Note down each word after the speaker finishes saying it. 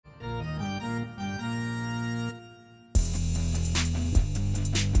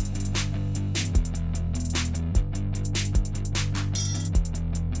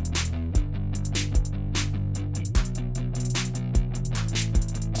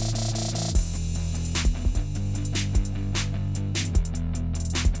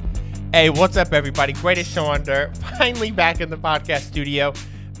Hey, what's up, everybody? Greatest show on dirt. Finally back in the podcast studio.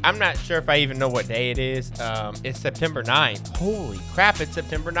 I'm not sure if I even know what day it is. It's September 9th. Holy crap, it's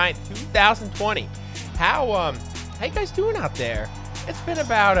September 9th, 2020. How you guys doing out there? It's been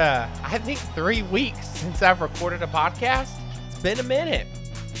about, I think 3 weeks since I've recorded a podcast. It's been a minute.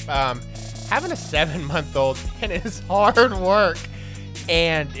 Having a 7-month-old, man, is hard work.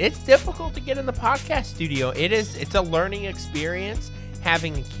 And it's difficult to get in the podcast studio. It's a learning experience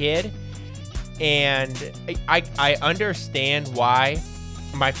having a kid. And I understand why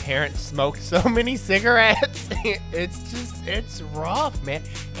my parents smoked so many cigarettes. It's rough, man.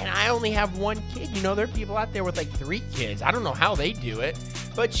 And I only have one kid. You know, there are people out there with like 3 kids. I don't know how they do it,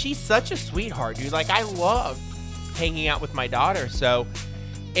 but she's such a sweetheart, dude. Like, I love hanging out with my daughter. So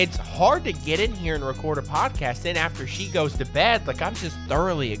it's hard to get in here and record a podcast. Then after she goes to bed, like, I'm just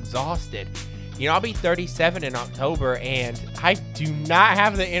thoroughly exhausted. You know, I'll be 37 in October, and I do not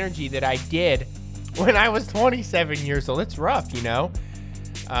have the energy that I did when I was 27 years old. It's rough, you know.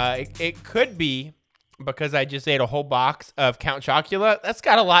 It could be because I just ate a whole box of Count Chocula. That's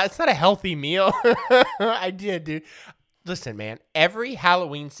got a lot. It's not a healthy meal. I did, dude. Listen, man, every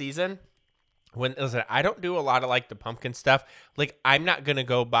Halloween season, I don't do a lot of like the pumpkin stuff. Like, I'm not going to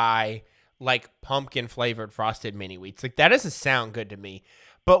go buy like pumpkin flavored frosted mini wheats. Like, that doesn't sound good to me.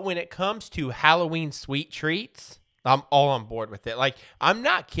 But when it comes to Halloween sweet treats, I'm all on board with it. Like, I'm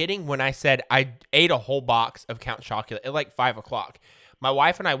not kidding when I said I ate a whole box of Count Chocula at like 5 o'clock. My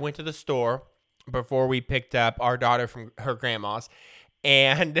wife and I went to the store before we picked up our daughter from her grandma's,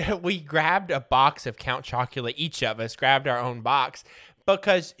 and we grabbed a box of Count Chocula. Each of us grabbed our own box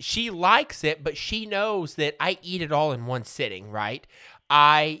because she likes it, but she knows that I eat it all in one sitting, right?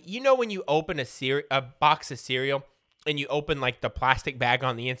 You know when you open a box of cereal, and you open like the plastic bag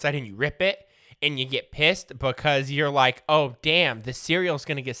on the inside and you rip it and you get pissed because you're like, oh, damn, the cereal's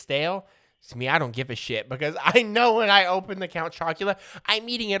going to get stale. To me, I don't give a shit because I know when I open the Count Chocula, I'm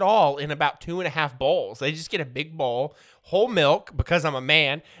eating it all in about 2.5 bowls. I just get a big bowl, whole milk because I'm a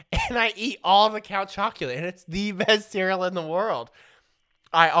man, and I eat all the Count Chocula, and it's the best cereal in the world.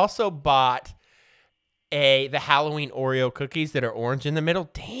 I also bought the Halloween Oreo cookies that are orange in the middle.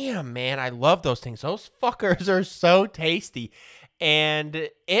 Damn, man, I love those things. Those fuckers are so tasty. And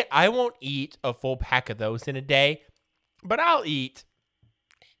I won't eat a full pack of those in a day, but I'll eat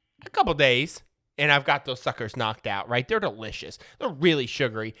a couple days, and I've got those suckers knocked out, right? They're delicious. They're really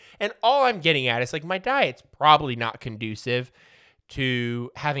sugary. And all I'm getting at is, like, my diet's probably not conducive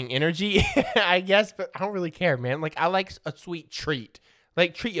to having energy, I guess, but I don't really care, man. Like, I like a sweet treat.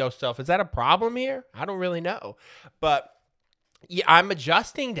 Like, treat yourself. Is that a problem here? I don't really know. But yeah, I'm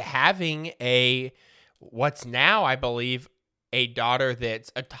adjusting to having what's now, I believe, a daughter that's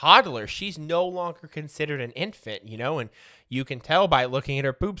a toddler. She's no longer considered an infant, you know, and you can tell by looking at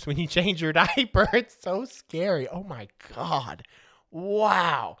her poops when you change her diaper. It's so scary. Oh my God.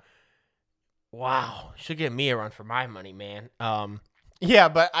 Wow. Should give me a run for my money, man. Yeah,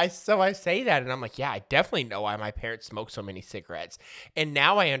 but I say that, and I'm like, yeah, I definitely know why my parents smoke so many cigarettes. And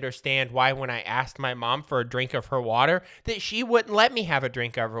now I understand why when I asked my mom for a drink of her water, that she wouldn't let me have a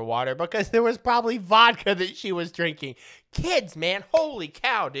drink of her water because there was probably vodka that she was drinking. Kids, man, holy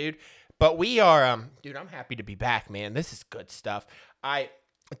cow, dude. But we are, dude, I'm happy to be back, man. This is good stuff.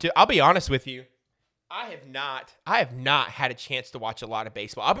 I'll be honest with you. I have not had a chance to watch a lot of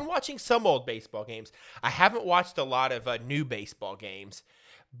baseball. I've been watching some old baseball games. I haven't watched a lot of new baseball games.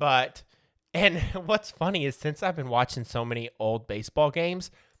 And what's funny is since I've been watching so many old baseball games,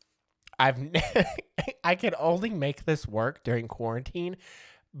 I can only make this work during quarantine,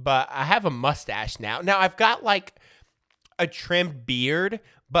 but I have a mustache now. Now I've got like a trimmed beard,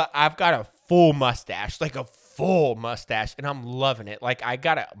 but I've got a full mustache, like a full mustache, and I'm loving it. Like, I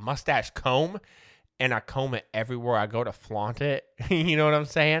got a mustache comb, and I comb it everywhere I go to flaunt it. You know what I'm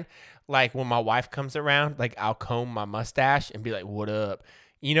saying? Like, when my wife comes around, like, I'll comb my mustache and be like, what up?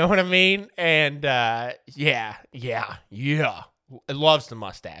 You know what I mean? And, yeah. It loves the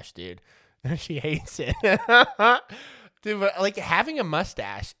mustache, dude. She hates it. Dude, but, like, having a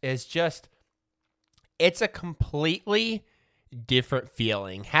mustache is just, it's a completely different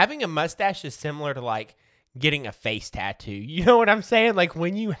feeling. Having a mustache is similar to, like, getting a face tattoo. You know what I'm saying? Like,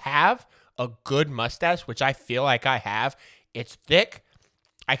 when you have a good mustache, which I feel like I have, it's thick,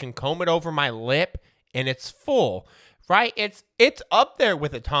 I can comb it over my lip, and it's full, right? It's up there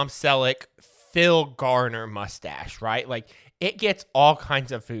with a Tom Selleck, Phil Garner mustache, right? Like, it gets all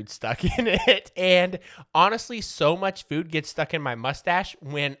kinds of food stuck in it, and honestly, so much food gets stuck in my mustache,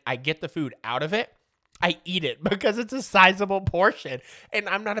 when I get the food out of it, I eat it because it's a sizable portion, and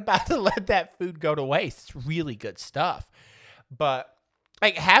I'm not about to let that food go to waste. It's really good stuff. But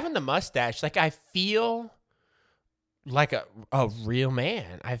like having the mustache, like I feel like a real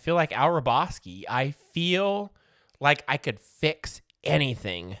man. I feel like Al Raboski. I feel like I could fix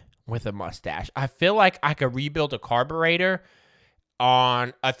anything with a mustache. I feel like I could rebuild a carburetor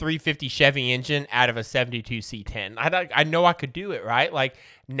on a 350 Chevy engine out of a 72 C10. I know I could do it, right? Like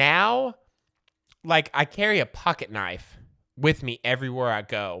now, like I carry a pocket knife with me everywhere I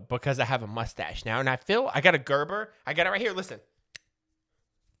go because I have a mustache now. And I feel I got a Gerber. I got it right here. Listen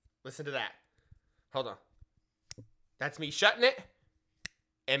to that. Hold on. That's me shutting it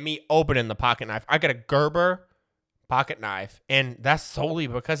and me opening the pocket knife. I got a Gerber pocket knife, and that's solely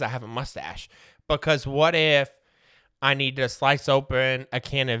because I have a mustache. Because what if I need to slice open a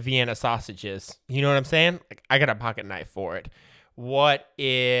can of Vienna sausages? You know what I'm saying? Like, I got a pocket knife for it. What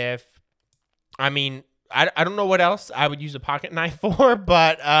if, I don't know what else I would use a pocket knife for,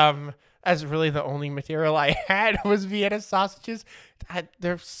 but that's really the only material I had was Vienna sausages.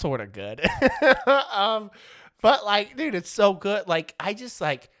 They're sort of good. But like, dude, it's so good. Like, I just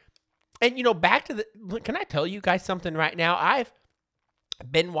like, and back to can I tell you guys something right now? I've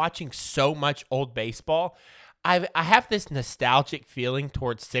been watching so much old baseball. I have this nostalgic feeling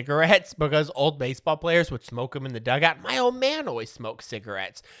towards cigarettes because old baseball players would smoke them in the dugout. My old man always smoked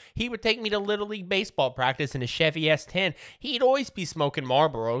cigarettes. He would take me to Little League baseball practice in a Chevy S10. He'd always be smoking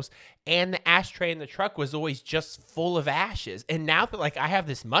Marlboros, and the ashtray in the truck was always just full of ashes. And now that like I have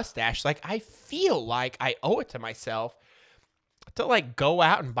this mustache, like I feel like I owe it to myself to like go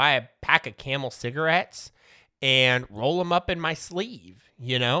out and buy a pack of Camel cigarettes and roll them up in my sleeve,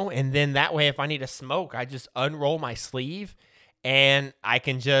 and then that way if I need to smoke, I just unroll my sleeve and I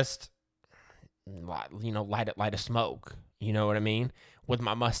can just, light a smoke, you know what I mean, with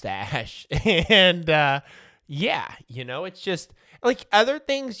my mustache. And it's just like other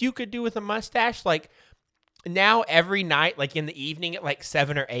things you could do with a mustache. Like now every night, like in the evening at like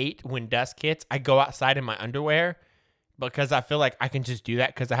 7 or 8 when dusk hits, I go outside in my underwear because I feel like I can just do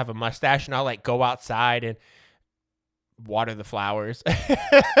that because I have a mustache, and I'll like go outside and water the flowers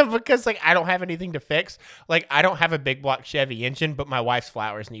because like I don't have anything to fix. Like I don't have a big block Chevy engine, but my wife's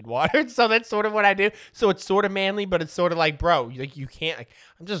flowers need watered. So that's sort of what I do. So it's sort of manly, but it's sort of like, bro, like you can't, like,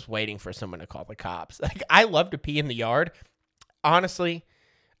 I'm just waiting for someone to call the cops. Like I love to pee in the yard. Honestly,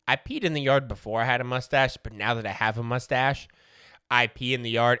 I peed in the yard before I had a mustache, but now that I have a mustache, I pee in the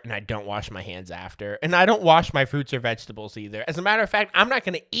yard and I don't wash my hands after. And I don't wash my fruits or vegetables either. As a matter of fact, I'm not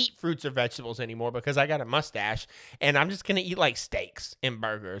going to eat fruits or vegetables anymore because I got a mustache, and I'm just going to eat like steaks and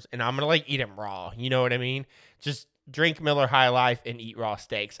burgers, and I'm going to like eat them raw. You know what I mean? Just drink Miller High Life and eat raw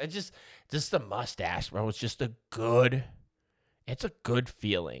steaks. Just the mustache, bro. It's just it's a good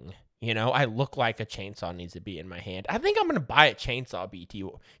feeling. I look like a chainsaw needs to be in my hand. I think I'm going to buy a chainsaw, BT.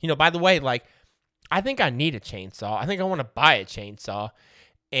 By the way, like, I think I need a chainsaw. I think I want to buy a chainsaw.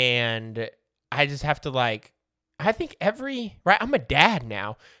 And I just have to like, I think I'm a dad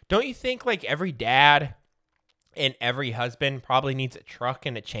now. Don't you think like every dad and every husband probably needs a truck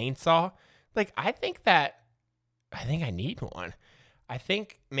and a chainsaw? Like, I think I need one. I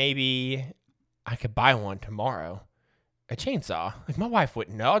think maybe I could buy one tomorrow. A chainsaw. Like my wife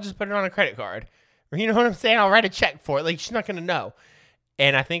wouldn't know. I'll just put it on a credit card. Or you know what I'm saying? I'll write a check for it. Like she's not going to know.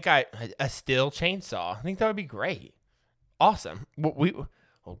 And I think a steel chainsaw. I think that would be great. Awesome. Oh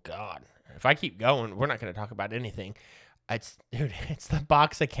God. If I keep going, we're not going to talk about anything. It's the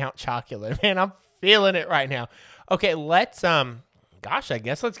box of Count Chocula. Man, I'm feeling it right now. Okay, let's I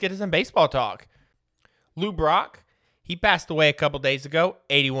guess let's get to some baseball talk. Lou Brock, he passed away a couple days ago,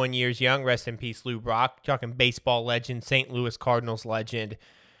 81 years young. Rest in peace, Lou Brock. Talking baseball legend, St. Louis Cardinals legend.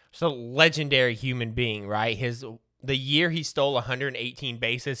 Just a legendary human being, right? The year he stole 118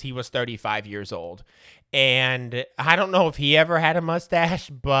 bases, he was 35 years old. And I don't know if he ever had a mustache,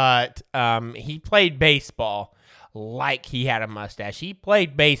 but he played baseball like he had a mustache. He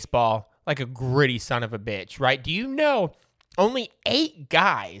played baseball like a gritty son of a bitch, right? Do you know only 8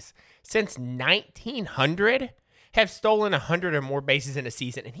 guys since 1900 have stolen 100 or more bases in a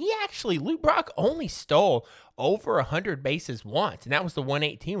season? And Lou Brock only stole over 100 bases once, and that was the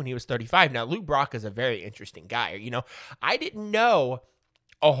 118 when he was 35. Now, Lou Brock is a very interesting guy. I didn't know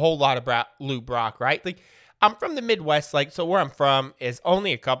a whole lot about Lou Brock, right? Like, I'm from the Midwest, like, so where I'm from is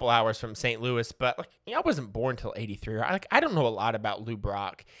only a couple hours from St. Louis, but like, I wasn't born till 83. I don't know a lot about Lou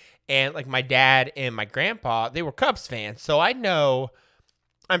Brock. And like my dad and my grandpa, they were Cubs fans, so I'm really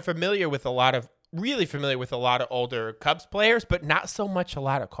familiar with a lot of older Cubs players, but not so much a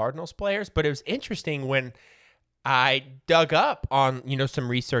lot of Cardinals players. But it was interesting when I dug up on, some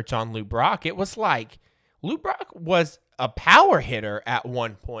research on Lou Brock. It was like Lou Brock was a power hitter at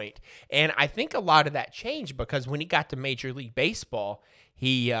one point. And I think a lot of that changed because when he got to Major League Baseball,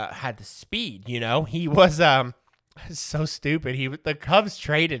 he had the speed, He was so stupid. The Cubs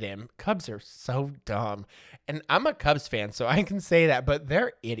traded him. Cubs are so dumb. And I'm a Cubs fan, so I can say that, but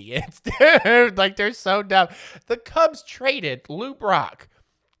they're idiots, dude. Like, they're so dumb. The Cubs traded Lou Brock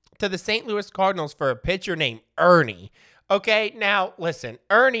to the St. Louis Cardinals for a pitcher named Ernie. Okay, now, listen,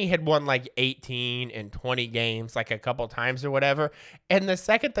 Ernie had won like 18 and 20 games like a couple times or whatever. And the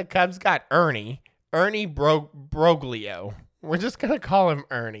second the Cubs got Ernie Broglio, we're just going to call him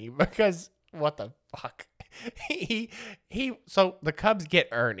Ernie because what the fuck? So the Cubs get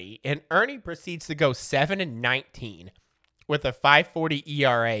Ernie, and Ernie proceeds to go 7-19 with a 5.40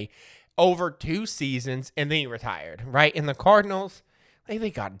 ERA over 2 seasons, and then he retired, right? And the Cardinals, they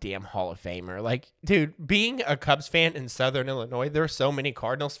got a damn Hall of Famer. Like, dude, being a Cubs fan in Southern Illinois, there are so many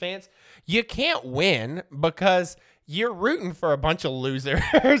Cardinals fans. You can't win because you're rooting for a bunch of losers,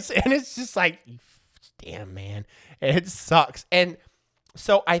 and it's just like, damn, man, it sucks. And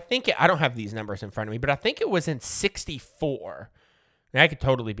so I think I don't have these numbers in front of me, but I think it was in 64. Now, I could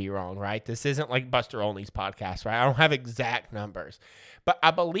totally be wrong, right? This isn't like Buster Olney's podcast, right? I don't have exact numbers, but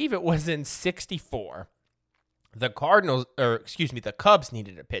I believe it was in 64. The Cubs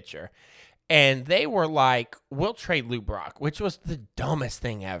needed a pitcher, and they were like, we'll trade Lou Brock, which was the dumbest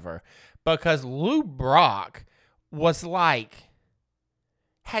thing ever because Lou Brock was like,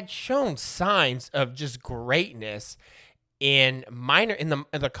 had shown signs of just greatness in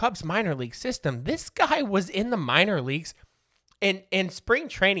the Cubs minor league system. This guy was in the minor leagues in spring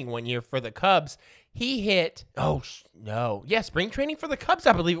training one year for the Cubs. He hit, spring training for the Cubs,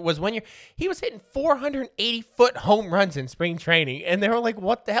 I believe it was 1 year. He was hitting 480-foot home runs in spring training, and they were like,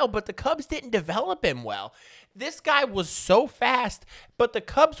 what the hell? But the Cubs didn't develop him well. This guy was so fast, but the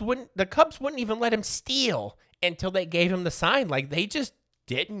Cubs wouldn't even let him steal until they gave him the sign. Like, they just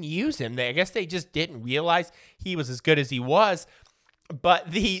didn't use him. I guess they just didn't realize he was as good as he was.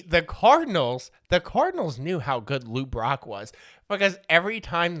 But the Cardinals knew how good Lou Brock was because every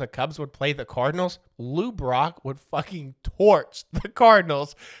time the Cubs would play the Cardinals, Lou Brock would fucking torch the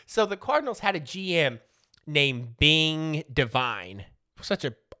Cardinals. So the Cardinals had a GM named Bing Devine. Such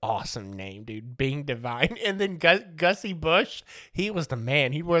a awesome name, dude. Bing Devine. And then Gussie Busch, he was the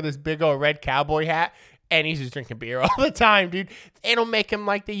man. He wore this big old red cowboy hat. And he's just drinking beer all the time, dude. They don't make him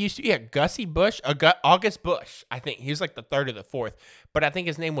like they used to. Yeah, Gussie Busch, August Busch, I think. He was like the third or the fourth. But I think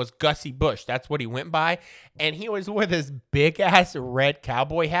his name was Gussie Busch. That's what he went by. And he always wore this big-ass red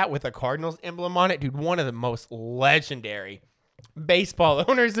cowboy hat with a Cardinals emblem on it. Dude, one of the most legendary baseball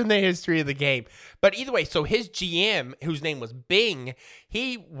owners in the history of the game. But either way, so his GM, whose name was Bing,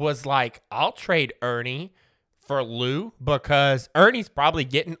 he was like, I'll trade Ernie for Lou because Ernie's probably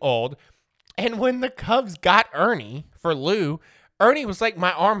getting old. And when the Cubs got Ernie for Lou, Ernie was like,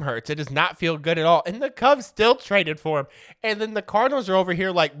 my arm hurts. It does not feel good at all. And the Cubs still traded for him. And then the Cardinals are over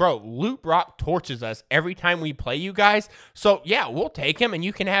here like, bro, Lou Brock torches us every time we play you guys. So, yeah, we'll take him and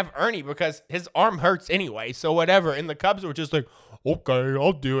you can have Ernie because his arm hurts anyway. So, whatever. And the Cubs were just like, okay,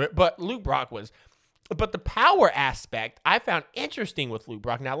 I'll do it. But Lou Brock was... But the power aspect I found interesting with Lou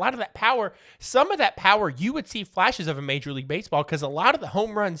Brock. Now, a lot of that power, some of that power, you would see flashes of in Major League Baseball because a lot of the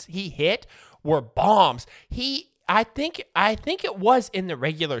home runs he hit were bombs. I think it was in the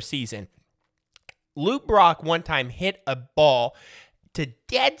regular season. Lou Brock one time hit a ball to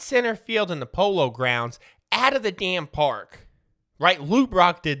dead center field in the Polo Grounds out of the damn park. Right? Lou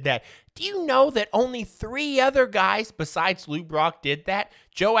Brock did that. Do you know that only 3 other guys besides Lou Brock did that?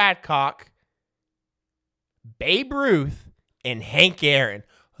 Joe Adcock, Babe Ruth, and Hank Aaron.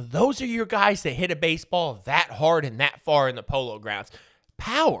 Those are your guys that hit a baseball that hard and that far in the Polo Grounds.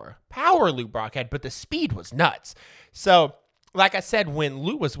 Power Lou Brock had, but the speed was nuts. So, like I said, when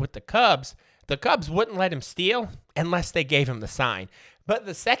Lou was with the Cubs wouldn't let him steal unless they gave him the sign. But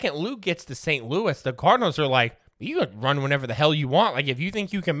the second Lou gets to St. Louis, the Cardinals are like, you could run whenever the hell you want. Like, if you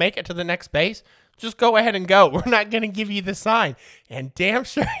think you can make it to the next base, just go ahead and go. We're not going to give you the sign. And damn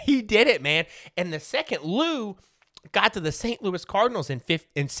sure he did it, man. And the second Lou got to the St. Louis Cardinals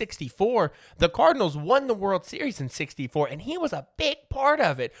in 64, the Cardinals won the World Series in 64, and he was a big part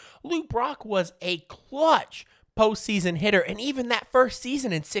of it. Lou Brock was a clutch postseason hitter, and even that first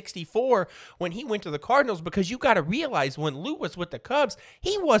season in 64 when he went to the Cardinals, because you got to realize when Lou was with the Cubs,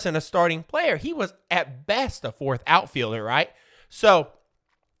 he wasn't a starting player. He was at best a fourth outfielder, right? So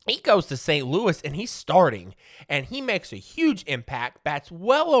he goes to St. Louis and he's starting, and he makes a huge impact, bats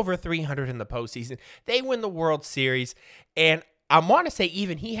well over 300 in the postseason. They win the World Series, and I want to say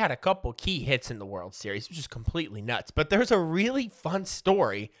even he had a couple key hits in the World Series, which is completely nuts. But there's a really fun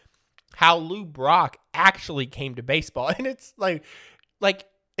story how Lou Brock actually came to baseball, and it's like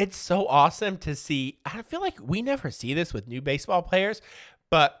it's so awesome to see. I feel like we never see this with new baseball players,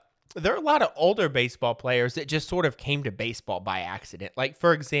 But there are a lot of older baseball players that just sort of came to baseball by accident. Like,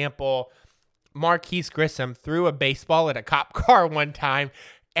 for example, Marquise Grissom threw a baseball at a cop car one time,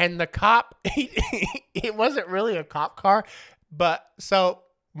 and the cop, it wasn't really a cop car, but so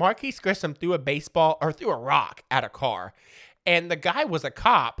Marquise Grissom threw a rock at a car. And the guy was a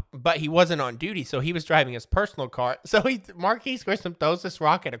cop, but he wasn't on duty, so he was driving his personal car. So Marquise Grissom throws this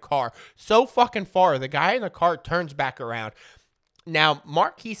rock at a car so fucking far, the guy in the car turns back around. Now,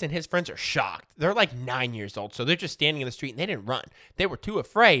 Marquise and his friends are shocked. They're like 9 years old, so they're just standing in the street, and they didn't run. They were too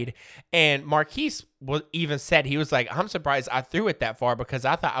afraid, and Marquise even said, he was like, I'm surprised I threw it that far because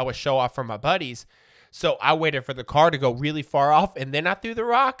I thought I would show off for my buddies. So I waited for the car to go really far off, and then I threw the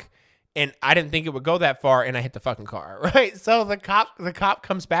rock. And I didn't think it would go that far, and I hit the fucking car, right? So the cop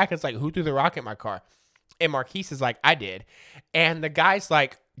comes back and it's like, who threw the rock at my car? And Marquise is like, I did. And the guy's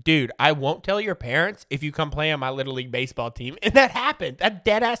like, dude, I won't tell your parents if you come play on my Little League baseball team. And that happened. That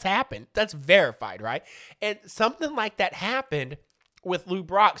dead ass happened. That's verified, right? And something like that happened with Lou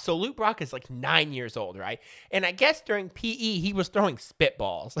Brock. So Lou Brock is like 9 years old, right? And I guess during PE, he was throwing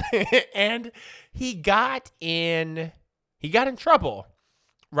spitballs. And he got in trouble.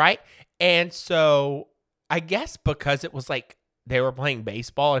 Right? And so I guess because it was like they were playing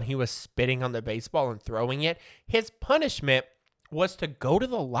baseball and he was spitting on the baseball and throwing it, his punishment was to go to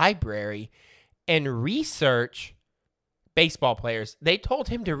the library and research baseball players. They told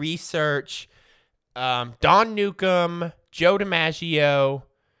him to research Don Newcomb, Joe DiMaggio,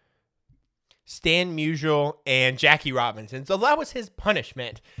 Stan Musial, and Jackie Robinson. So that was his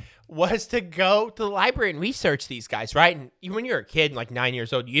punishment, was to go to the library and research these guys, right? And when you're a kid, like 9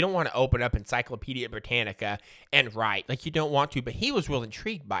 years old, you don't want to open up Encyclopedia Britannica and write. Like, you don't want to, but he was real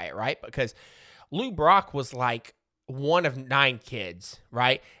intrigued by it, right? Because Lou Brock was like one of 9 kids,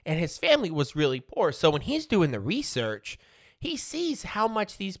 right? And his family was really poor. So when he's doing the research, he sees how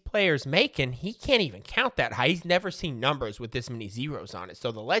much these players make, and he can't even count that high. He's never seen numbers with this many zeros on it.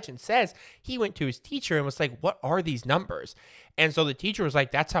 So the legend says he went to his teacher and was like, what are these numbers? And so the teacher was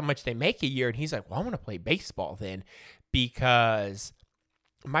like, that's how much they make a year. And he's like, well, I want to play baseball then because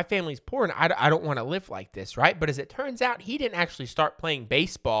my family's poor and I don't want to live like this, right? But as it turns out, he didn't actually start playing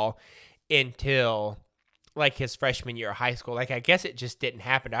baseball until like his freshman year of high school. Like, I guess it just didn't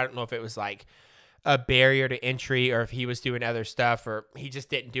happen. I don't know if it was like a barrier to entry or if he was doing other stuff or he just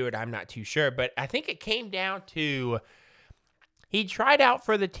didn't do it. I'm not too sure. But I think it came down to he tried out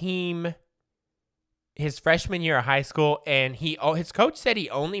for the team his freshman year of high school, and his coach said he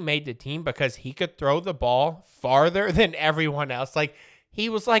only made the team because he could throw the ball farther than everyone else. Like, he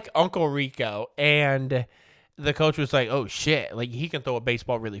was like Uncle Rico, and the coach was like, oh shit, like he can throw a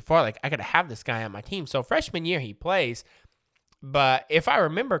baseball really far. Like, I gotta have this guy on my team. So freshman year he plays, but if I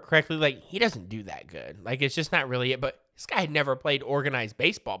remember correctly, like, he doesn't do that good. Like, it's just not really it. But this guy had never played organized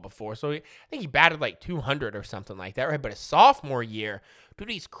baseball before, so I think he batted like 200 or something like that, right? But his sophomore year, dude,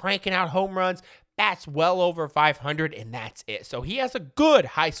 he's cranking out home runs, bats well over 500, and that's it. So he has a good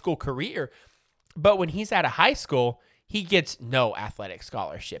high school career, but when he's out of high school, he gets no athletic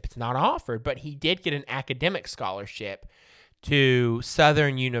scholarship. It's not offered, but he did get an academic scholarship to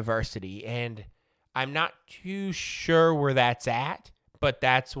Southern University, and I'm not too sure where that's at, but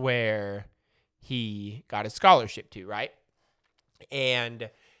that's where he got his scholarship to, right? And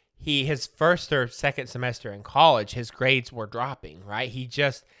his first or second semester in college, his grades were dropping, right?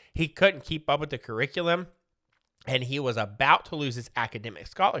 He couldn't keep up with the curriculum, and he was about to lose his academic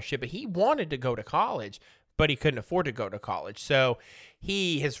scholarship, but he wanted to go to college, but he couldn't afford to go to college. So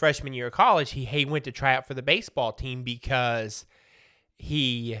his freshman year of college, he went to try out for the baseball team because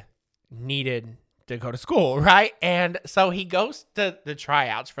he needed to go to school, right? And so he goes to the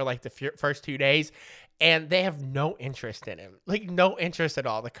tryouts for like the first 2 days, and they have no interest in him. Like, no interest at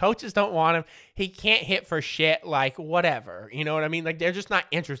all. The coaches don't want him. He can't hit for shit, like, whatever. You know what I mean? Like, they're just not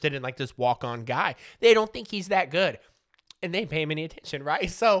interested in, like, this walk-on guy. They don't think he's that good. And they didn't pay him any attention, right?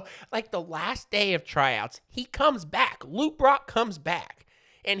 So, like, the last day of tryouts, he comes back. Lou Brock comes back.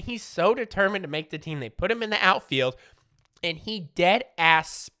 And he's so determined to make the team. They put him in the outfield, and he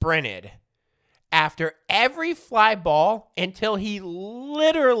dead-ass sprinted after every fly ball until he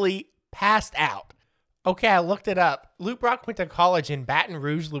literally passed out. Okay, I looked it up. Lou Brock went to college in Baton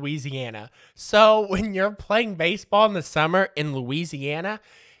Rouge, Louisiana. So when you're playing baseball in the summer in Louisiana,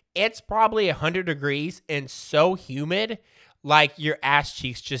 it's probably 100 degrees and so humid, like your ass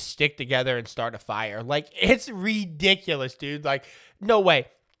cheeks just stick together and start a fire. Like, it's ridiculous, dude. Like, no way.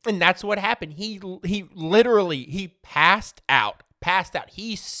 And that's what happened. He literally passed out.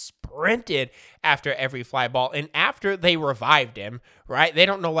 He sprinted after every fly ball. And after they revived him, right? They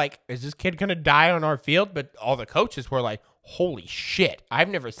don't know, like, is this kid going to die on our field? But all the coaches were like, holy shit, I've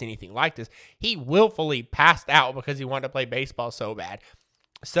never seen anything like this. He willfully passed out because he wanted to play baseball so bad.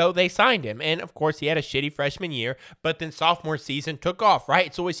 So they signed him, and of course he had a shitty freshman year, but then sophomore season took off, right?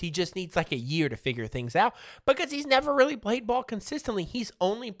 It's always he just needs like a year to figure things out because he's never really played ball consistently. He's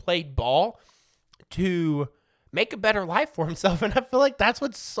only played ball to make a better life for himself, and I feel like that's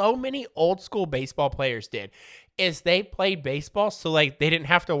what so many old school baseball players did, is they played baseball so like they didn't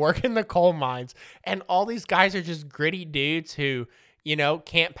have to work in the coal mines, and all these guys are just gritty dudes who, you know,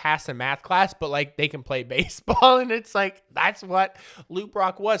 can't pass a math class, but like they can play baseball. And it's like, that's what Lou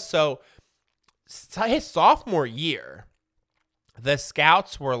Brock was. So his sophomore year, the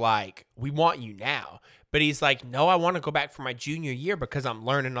scouts were like, we want you now. But he's like, no, I want to go back for my junior year because I'm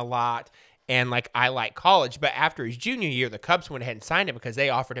learning a lot. And like, I like college. But after his junior year, the Cubs went ahead and signed him because they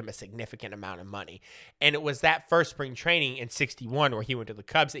offered him a significant amount of money. And it was that first spring training in 61 where he went to the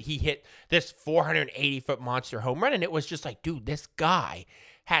Cubs that he hit this 480-foot monster home run. And it was just like, dude, this guy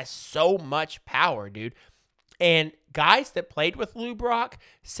has so much power, dude. And guys that played with Lou Brock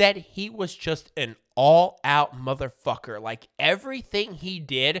said he was just an all-out motherfucker. Like, everything he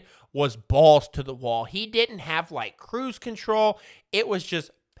did was balls to the wall. He didn't have like cruise control. It was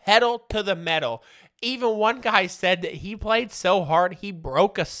just pedal to the metal. Even one guy said that he played so hard he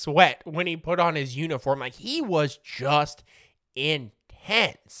broke a sweat when he put on his uniform. Like, he was just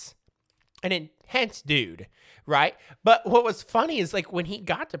intense. An intense dude, right? But what was funny is like when he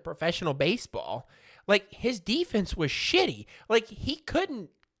got to professional baseball, like his defense was shitty. Like, he couldn't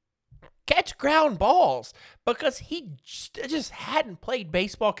catch ground balls because he just hadn't played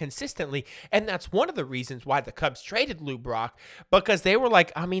baseball consistently. And that's one of the reasons why the Cubs traded Lou Brock, because they were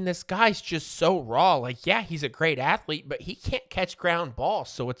like, I mean, this guy's just so raw. Like, yeah, he's a great athlete, but he can't catch ground balls.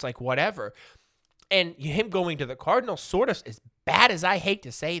 So it's like, whatever. And him going to the Cardinals, sort of, as bad as I hate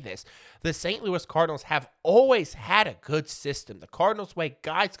to say this, the St. Louis Cardinals have always had a good system. The Cardinals way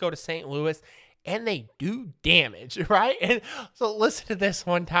guys go to St. Louis and they do damage, right? And so listen to this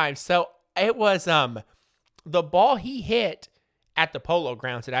one time. So it was the ball he hit at the Polo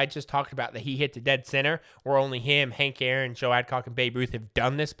Grounds that I just talked about, that he hit to dead center, where only him, Hank Aaron, Joe Adcock, and Babe Ruth have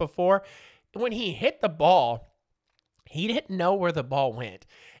done this before. When he hit the ball, he didn't know where the ball went.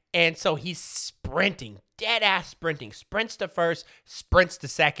 And so he's sprinting, dead-ass sprinting, sprints to first, sprints to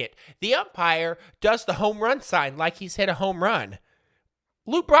second. The umpire does the home run sign like he's hit a home run.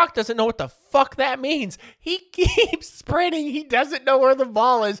 Lou Brock doesn't know what the fuck that means. He keeps sprinting. He doesn't know where the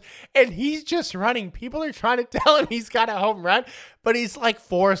ball is, and he's just running. People are trying to tell him he's got a home run, but he's like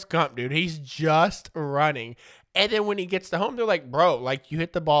Forrest Gump, dude. He's just running. And then when he gets to home, they're like, bro, like, you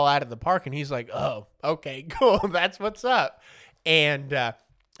hit the ball out of the park. And he's like, oh, okay, cool. That's what's up. And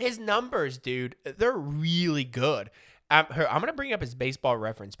his numbers, dude, they're really good. I'm going to bring up his baseball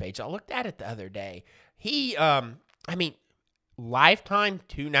reference page. I looked at it the other day. He, lifetime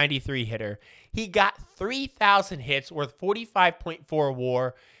 293 hitter. He got 3,000 hits worth 45.4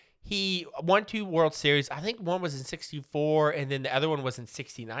 WAR. He won 2 World Series. I think one was in 64 and then the other one was in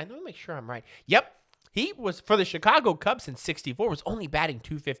 69. Let me make sure I'm right. Yep. He was for the Chicago Cubs in 64, was only batting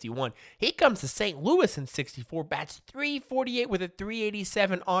 .251. He comes to St. Louis in 64, bats .348 with a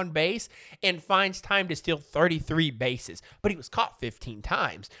 .387 on base, and finds time to steal 33 bases. But he was caught 15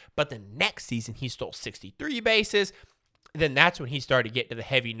 times. But the next season, he stole 63 bases. Then that's when he started getting to the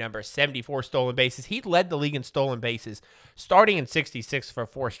heavy number, 74 stolen bases. He led the league in stolen bases starting in 66 for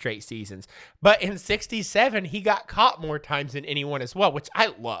 4 straight seasons. But in 67, he got caught more times than anyone as well, which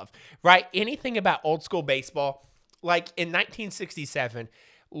I love, right? Anything about old school baseball, like in 1967,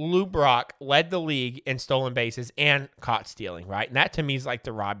 Lou Brock led the league in stolen bases and caught stealing, right? And that to me is like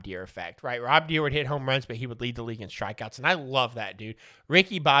the Rob Deere effect, right? Rob Deere would hit home runs, but he would lead the league in strikeouts. And I love that, dude.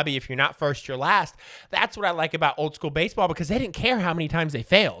 Ricky Bobby, if you're not first, you're last. That's what I like about old school baseball, because they didn't care how many times they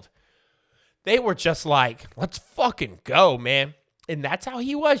failed. They were just like, let's fucking go, man. And that's how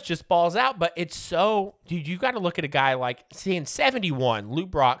he was, just balls out. But it's so, dude, you got to look at a guy like, see, in 71, Lou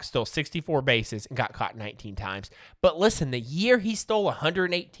Brock stole 64 bases and got caught 19 times. But listen, the year he stole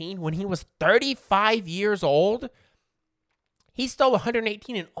 118, when he was 35 years old, he stole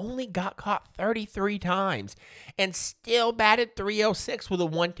 118 and only got caught 33 times and still batted .306 with a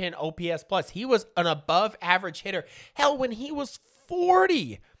 110 OPS plus. He was an above average hitter. Hell, when he was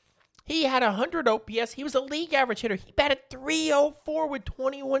 40, he had 100 OPS. He was a league average hitter. He batted .304 with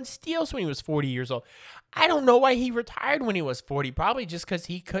 21 steals when he was 40 years old. I don't know why he retired when he was 40. Probably just because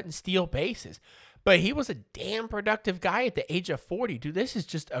he couldn't steal bases. But he was a damn productive guy at the age of 40. Dude, this is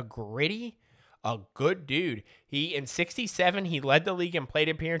just a good dude. In 67, he led the league in plate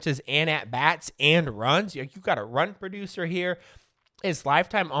appearances and at-bats and runs. You got a run producer here. His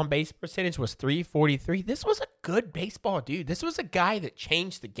lifetime on-base percentage was .343. This was a good baseball dude. This was a guy that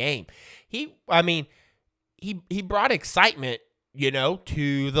changed the game. He brought excitement,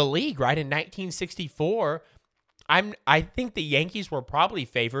 to the league, right? In 1964, I think the Yankees were probably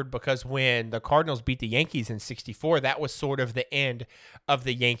favored because when the Cardinals beat the Yankees in 64, that was sort of the end of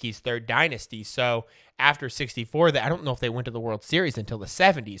the Yankees' third dynasty. So after 64, I don't know if they went to the World Series until the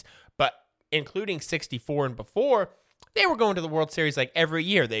 70s, but including 64 and before, they were going to the World Series like every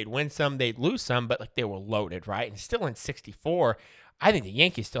year. They'd win some, they'd lose some, but like they were loaded, right? And still in 64, I think the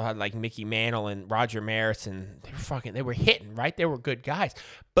Yankees still had like Mickey Mantle and Roger Maris, and they were hitting, right? They were good guys.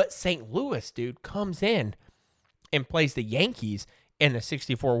 But St. Louis, dude, comes in and plays the Yankees in the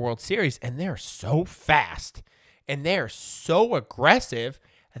 64 World Series, and they're so fast and they're so aggressive.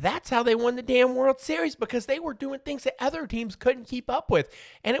 That's how they won the damn World Series, because they were doing things that other teams couldn't keep up with.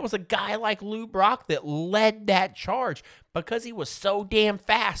 And it was a guy like Lou Brock that led that charge because he was so damn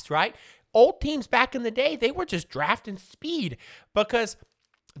fast, right? Old teams back in the day, they were just drafting speed because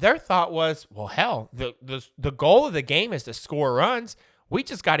their thought was, well, hell, the goal of the game is to score runs. We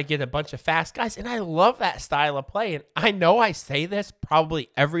just got to get a bunch of fast guys. And I love that style of play. And I know I say this probably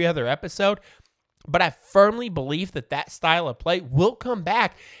every other episode, but I firmly believe that style of play will come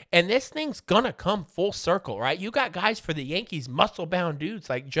back, and this thing's going to come full circle, right? You got guys for the Yankees, muscle-bound dudes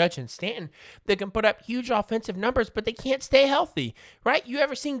like Judge and Stanton that can put up huge offensive numbers, but they can't stay healthy, right? You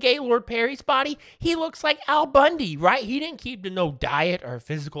ever seen Gaylord Perry's body? He looks like Al Bundy, right? He didn't keep to no diet or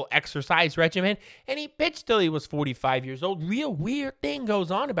physical exercise regimen, and he pitched till he was 45 years old. Real weird thing goes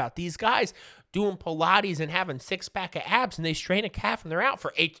on about these guys doing Pilates and having six-pack of abs, and they strain a calf and they're out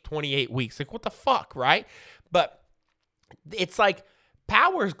for 8 to 28 weeks. Like, what the fuck, right? But it's like,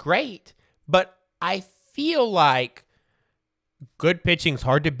 power's great, but I feel like good pitching's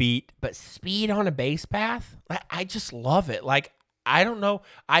hard to beat, but speed on a base path, I just love it. Like, I don't know.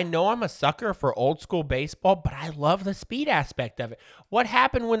 I know I'm a sucker for old school baseball, but I love the speed aspect of it. What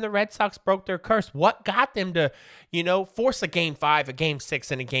happened when the Red Sox broke their curse? What got them to, force a Game 5, a Game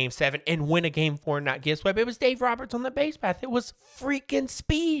 6, and a Game 7 and win a Game 4 and not get swept? It was Dave Roberts on the base path. It was freaking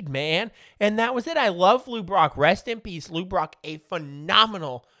speed, man. And that was it. I love Lou Brock. Rest in peace, Lou Brock, a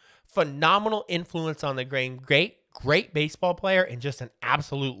phenomenal influence on the game. Great baseball player and just an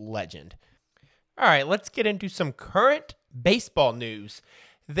absolute legend. All right, let's get into some current baseball news.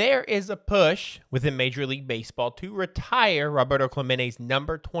 There is a push within Major League Baseball to retire Roberto Clemente's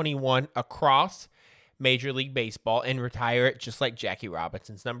number 21 across Major League Baseball and retire it just like Jackie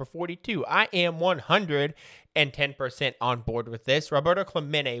Robinson's number 42. I am 110% on board with this. Roberto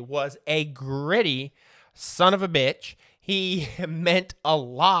Clemente was a gritty son of a bitch. He meant a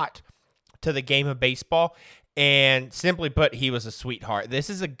lot to the game of baseball, and simply put, he was a sweetheart. This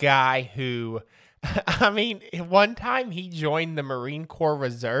is a guy who, one time he joined the Marine Corps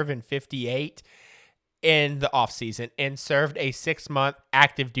Reserve in 58 in the offseason and served a 6-month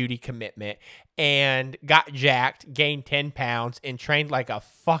active duty commitment and got jacked, gained 10 pounds, and trained like a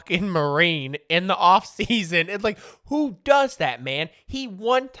fucking Marine in the offseason. It's like, who does that, man? He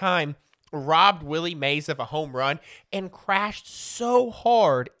one time robbed Willie Mays of a home run and crashed so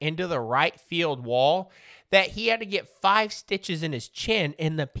hard into the right field wall that he had to get 5 stitches in his chin,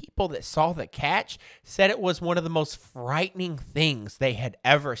 and the people that saw the catch said it was one of the most frightening things they had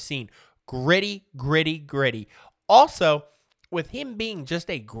ever seen. Gritty. Also, with him being just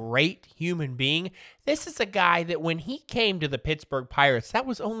a great human being, this is a guy that when he came to the Pittsburgh Pirates, that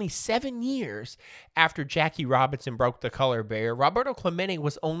was only 7 years after Jackie Robinson broke the color barrier. Roberto Clemente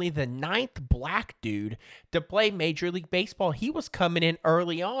was only the 9th black dude to play Major League Baseball. He was coming in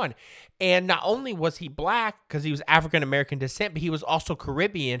early on. And not only was he black because he was African-American descent, but he was also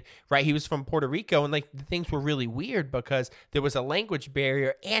Caribbean, right? He was from Puerto Rico, and things were really weird because there was a language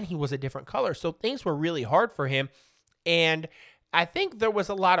barrier and he was a different color. So things were really hard for him. And I think there was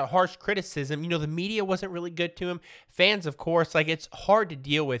a lot of harsh criticism. The media wasn't really good to him. Fans, of course, it's hard to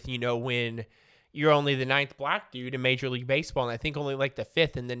deal with, when you're only the 9th black dude in Major League Baseball, and I think only the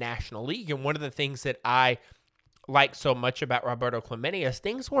 5th in the National League. And one of the things that I like so much about Roberto Clemente is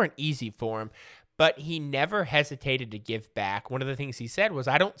things weren't easy for him, but he never hesitated to give back. One of the things he said was,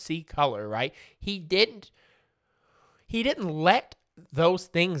 I don't see color, right? He didn't let those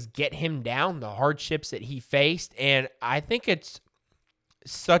things get him down, the hardships that he faced. And I think it's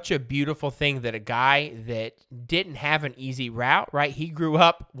such a beautiful thing that a guy that didn't have an easy route, right? He grew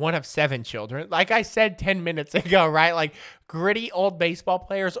up one of 7 children. Like I said 10 minutes ago, right? Gritty old baseball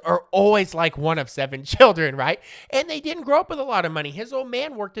players are always one of 7 children, right? And they didn't grow up with a lot of money. His old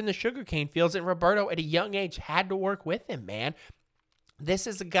man worked in the sugarcane fields, and Roberto at a young age had to work with him, man. This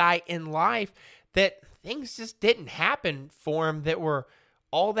is a guy in life that things just didn't happen for him that were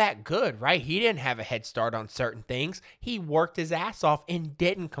all that good, right? He didn't have a head start on certain things. He worked his ass off and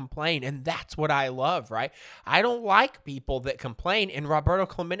didn't complain, and that's what I love, right? I don't like people that complain, and Roberto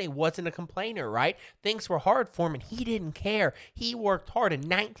Clemente wasn't a complainer, right? Things were hard for him, and he didn't care. He worked hard. In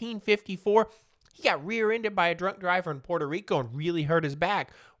 1954, he got rear-ended by a drunk driver in Puerto Rico and really hurt his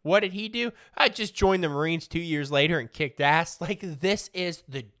back. What did he do? I just joined the Marines 2 years later and kicked ass. Like, this is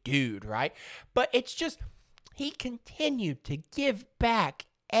the dude, right? But it's just, he continued to give back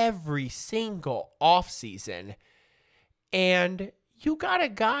every single offseason. And you got a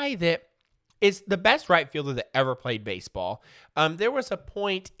guy that is the best right fielder that ever played baseball. There was a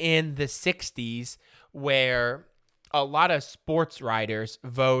point in the 60s where a lot of sports writers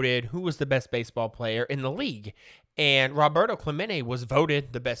voted who was the best baseball player in the league. And Roberto Clemente was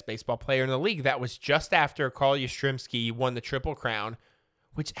voted the best baseball player in the league. That was just after Carl Yastrzemski won the Triple Crown,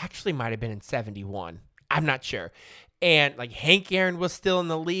 which actually might have been in 71. I'm not sure. And like Hank Aaron was still in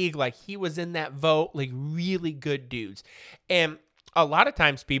the league. Like he was in that vote, like really good dudes. And a lot of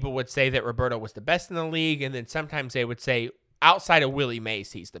times people would say that Roberto was the best in the league. And then sometimes they would say outside of Willie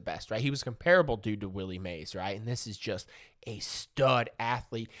Mays, he's the best, right? He was comparable dude to Willie Mays, right? And this is just a stud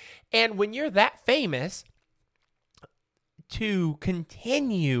athlete. And when you're that famous, to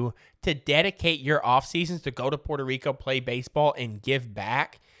continue to dedicate your off seasons to go to Puerto Rico, play baseball, and give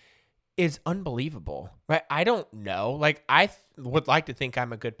back is unbelievable, right? I don't know. Like, I would like to think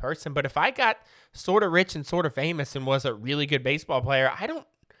I'm a good person, but if I got sort of rich and sort of famous and was a really good baseball player,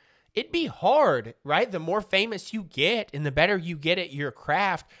 it'd be hard, right? The more famous you get and the better you get at your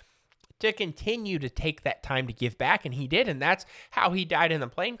craft to continue to take that time to give back. And he did. And that's how he died in the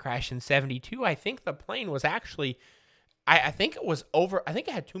plane crash in 72. I think the plane was actually, I think it was over. I think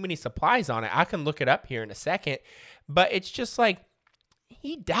it had too many supplies on it. I can look it up here in a second, but it's just like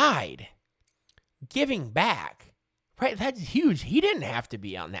he died giving back, right? That's huge. He didn't have to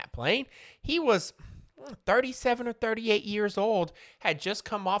be on that plane. He was 37 or 38 years old, had just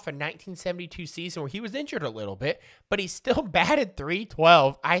come off a 1972 season where he was injured a little bit, but he still batted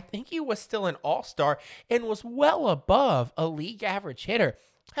 .312. I think he was still an all-star and was well above a league average hitter.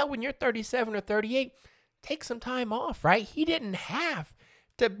 Hell, when you're 37 or 38, take some time off, right? He didn't have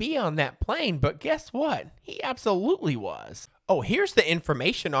to be on that plane, but guess what? He absolutely was. Oh, here's the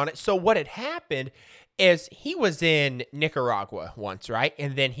information on it. So what had happened is he was in Nicaragua once, right?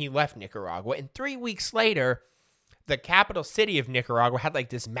 And then he left Nicaragua. And 3 weeks later, the capital city of Nicaragua had like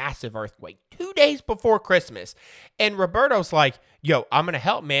this massive earthquake 2 days before Christmas. And Roberto's like, yo, I'm going to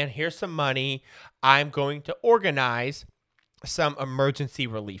help, man. Here's some money. I'm going to organize some emergency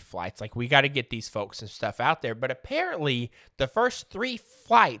relief flights. Like, we got to get these folks and stuff out there. But apparently the first 3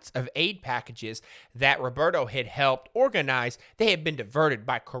 flights of aid packages that Roberto had helped organize, they had been diverted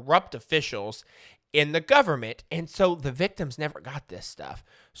by corrupt officials in the government. And so the victims never got this stuff.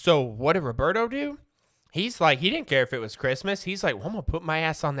 So what did Roberto do? He's like, he didn't care if it was Christmas. He's like, well, I'm going to put my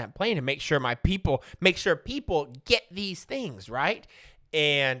ass on that plane and make sure people get these things, right?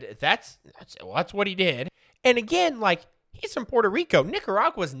 And that's what he did. And again, like, he's from Puerto Rico.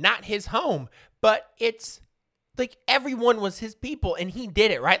 Nicaragua was not his home, but it's like everyone was his people, and he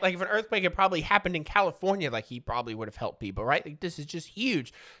did it, right? Like, if an earthquake had probably happened in California, like, he probably would have helped people, right? Like, this is just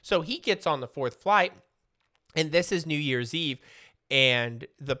huge. So he gets on the 4th flight, and this is New Year's Eve, and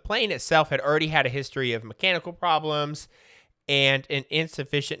the plane itself had already had a history of mechanical problems and an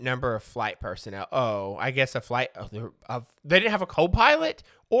insufficient number of flight personnel. Oh, I guess they didn't have a co-pilot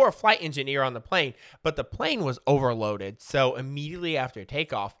or a flight engineer on the plane, but the plane was overloaded. So immediately after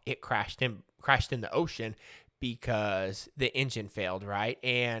takeoff, it crashed in the ocean because the engine failed, right?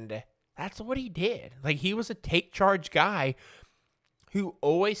 And that's what he did. Like, he was a take charge guy who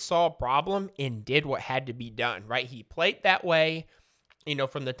always saw a problem and did what had to be done, right? He played that way,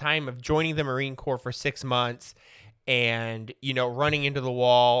 from the time of joining the Marine Corps for 6 months and, running into the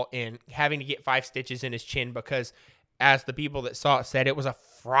wall and having to get 5 stitches in his chin because, as the people that saw it said, it was a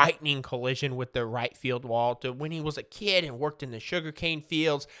frightening collision with the right field wall, to when he was a kid and worked in the sugarcane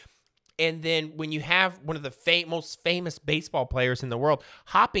fields. And then when you have one of the most famous baseball players in the world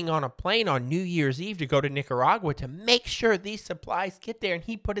hopping on a plane on New Year's Eve to go to Nicaragua to make sure these supplies get there, and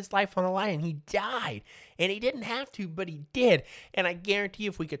he put his life on the line and he died. And he didn't have to, but he did. And I guarantee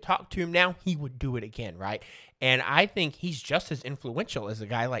if we could talk to him now, he would do it again, right? And I think he's just as influential as a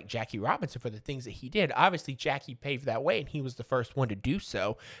guy like Jackie Robinson for the things that he did. Obviously, Jackie paved that way, and he was the first one to do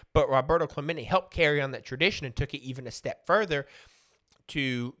so. But Roberto Clemente helped carry on that tradition and took it even a step further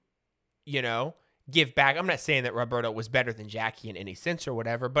to, give back. I'm not saying that Roberto was better than Jackie in any sense or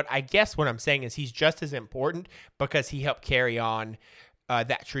whatever, but I guess what I'm saying is he's just as important because he helped carry on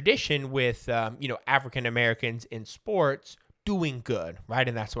that tradition with, African Americans in sports doing good, right?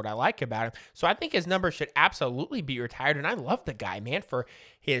 And that's what I like about him. So I think his number should absolutely be retired. And I love the guy, man, for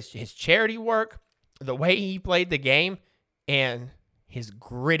his charity work, the way he played the game, and his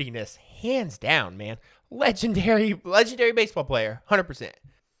grittiness, hands down, man. Legendary baseball player, 100%. All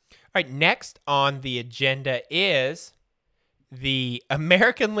right, next on the agenda is the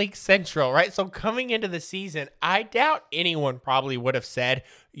American League Central, right? So coming into the season, I doubt anyone probably would have said,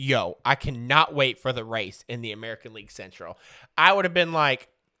 yo, I cannot wait for the race in the American League Central. I would have been like,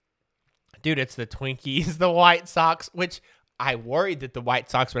 dude, it's the Twinkies, the White Sox, which I worried that the White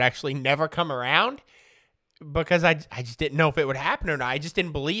Sox would actually never come around because I just didn't know if it would happen or not. I just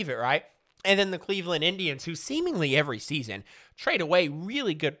didn't believe it, right? And then the Cleveland Indians, who seemingly every season trade away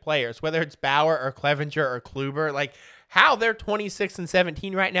really good players, whether it's Bauer or Clevenger or Kluber, like how they're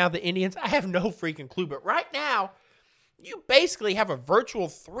 26-17 right now, the Indians, I have no freaking clue. But right now, you basically have a virtual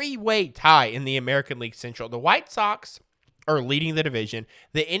three-way tie in the American League Central. The White Sox are leading the division.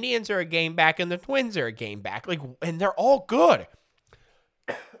 The Indians are a game back, and the Twins are a game back. And they're all good.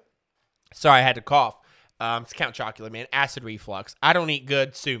 Sorry, I had to cough. It's Count Chocula, man. Acid reflux. I don't eat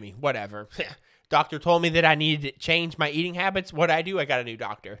good. Sue me. Whatever. Doctor told me that I needed to change my eating habits. What I do? I got a new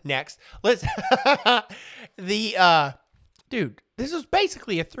doctor. Next. Let's dude, this is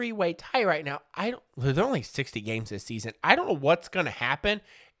basically a three-way tie right now. There's only 60 games this season. I don't know what's going to happen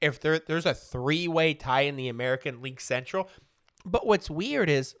if there's a three-way tie in the American League Central. But what's weird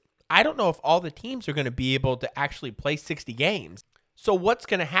is I don't know if all the teams are going to be able to actually play 60 games. So what's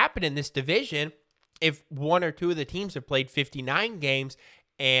going to happen in this division if one or two of the teams have played 59 games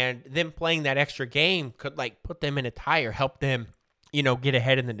and them playing that extra game could put them in a tie or help them, get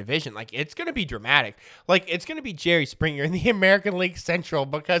ahead in the division? It's going to be dramatic. It's going to be Jerry Springer in the American League Central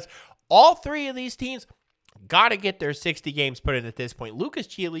because all three of these teams got to get their 60 games put in at this point. Lucas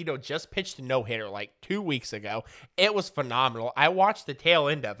Giolito just pitched a no-hitter 2 weeks ago. It was phenomenal. I watched the tail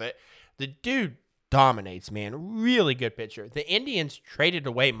end of it. The dude dominates, man. Really good pitcher. The Indians traded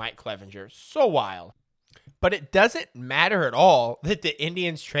away Mike Clevenger. So wild. But it doesn't matter at all that the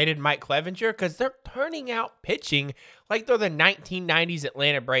Indians traded Mike Clevenger because they're turning out pitching like they're the 1990s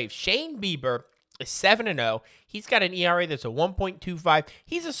Atlanta Braves. Shane Bieber is 7-0. He's got an ERA that's a 1.25.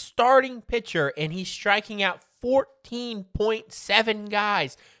 He's a starting pitcher, and he's striking out 14.7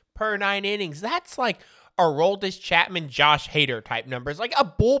 guys per 9 innings. That's like Aroldis Chapman, Josh Hader type numbers. Like a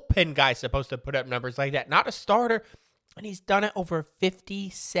bullpen guy supposed to put up numbers like that, not a starter. And he's done it over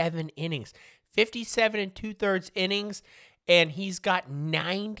 57 innings. 57 2/3 innings, and he's got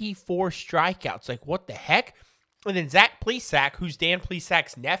 94 strikeouts. What the heck? And then Zach Plesac, who's Dan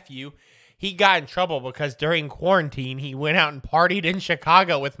Plesac's nephew, he got in trouble because during quarantine, he went out and partied in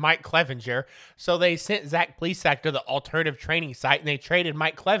Chicago with Mike Clevenger. So they sent Zach Plesac to the alternative training site, and they traded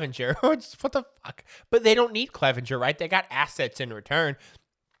Mike Clevenger. What the fuck? But they don't need Clevenger, right? They got assets in return.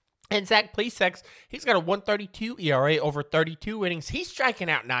 And Zach Plesac, he's got a 1.32 ERA over 32 innings. He's striking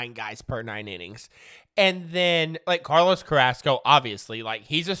out 9 guys per 9 innings. And then, Carlos Carrasco, obviously,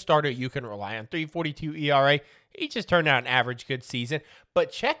 he's a starter you can rely on. 3.42 ERA. He just turned out an average good season.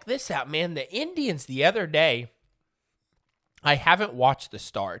 But check this out, man. The Indians the other day, I haven't watched the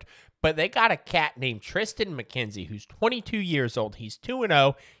start, but they got a cat named Tristan McKenzie, who's 22 years old. He's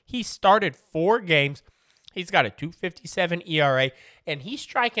 2-0. He started 4 games. He's got a 2.57 ERA, and he's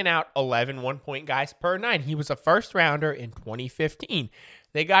striking out 11 1-point guys per 9. He was a first-rounder in 2015.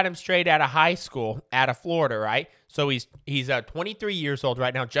 They got him straight out of high school, out of Florida, right? So he's 23 years old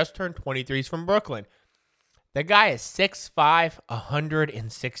right now, just turned 23. He's from Brooklyn. The guy is 6'5",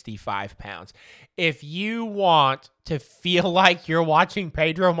 165 pounds. If you want to feel like you're watching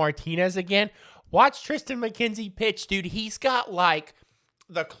Pedro Martinez again, watch Tristan McKenzie pitch, dude. He's got,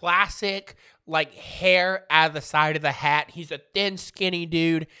 the classic hair out of the side of the hat. He's a thin, skinny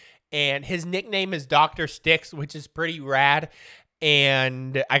dude, and his nickname is Dr. Sticks, which is pretty rad.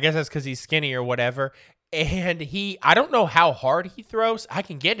 And I guess that's because he's skinny or whatever. And I don't know how hard he throws. I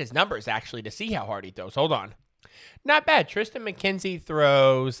can get his numbers actually to see how hard he throws. Hold on. Not bad. Tristan McKenzie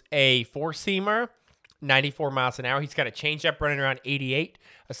throws a 4-seamer, 94 miles an hour. He's got a changeup running around 88,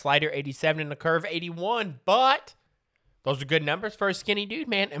 a slider 87, and a curve 81. But those are good numbers for a skinny dude,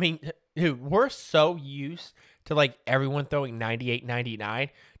 man. I mean, dude, we're so used to everyone throwing 98, 99.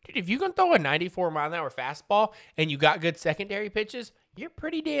 Dude, if you can throw a 94-mile-an-hour fastball and you got good secondary pitches, you're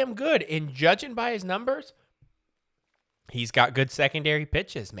pretty damn good. And judging by his numbers, he's got good secondary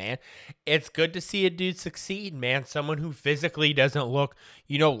pitches, man. It's good to see a dude succeed, man. Someone who physically doesn't look,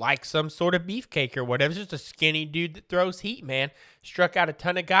 like some sort of beefcake or whatever. Just a skinny dude that throws heat, man. Struck out a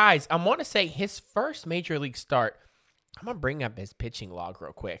ton of guys. I want to say his first major league start, I'm going to bring up his pitching log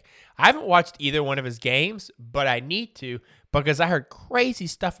real quick. I haven't watched either one of his games, but I need to because I heard crazy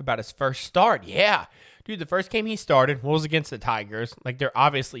stuff about his first start. Yeah. Dude, the first game he started was against the Tigers. Like, they're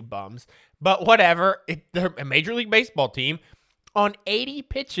obviously bums, but whatever. They're a Major League Baseball team. On 80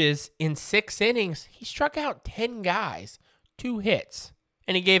 pitches in 6 innings, he struck out 10 guys, 2 hits,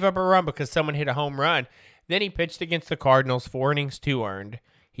 and he gave up a run because someone hit a home run. Then he pitched against the Cardinals, 4 innings, 2 earned.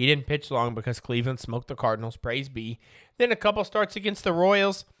 He didn't pitch long because Cleveland smoked the Cardinals, praise be. Then a couple starts against the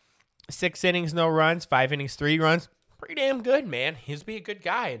Royals, 6 innings, no runs, 5 innings, 3 runs. Pretty damn good, man. He's be a good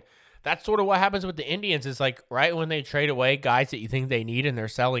guy. And that's sort of what happens with the Indians is like right when they trade away guys that you think they need and they're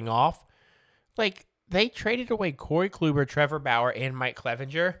selling off. Like they traded away Corey Kluber, Trevor Bauer, and Mike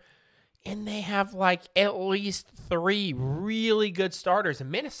Clevenger. And they have like at least 3 really good starters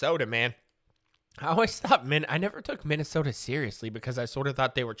in Minnesota, man. I always thought, I never took Minnesota seriously because I sort of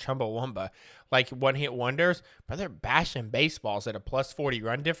thought they were Chumbawamba, like one-hit wonders, but they're bashing baseballs at a plus 40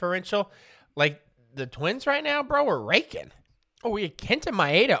 run differential. Like, the Twins right now, bro, are raking. Oh, we had Kenta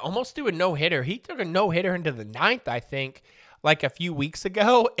Maeda almost do a no-hitter. He took a no-hitter into the 9th, I think, like a few weeks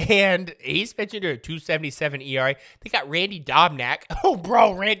ago, and he's pitching to a 2.77 ERA. They got Randy Dobnak. Oh,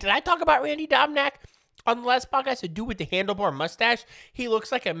 bro, did I talk about Randy Dobnak on the last podcast to do with the handlebar mustache? He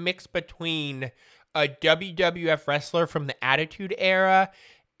looks like a mix between a WWF wrestler from the Attitude Era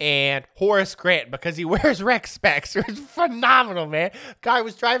and Horace Grant because he wears rec specs. It's phenomenal, man. Guy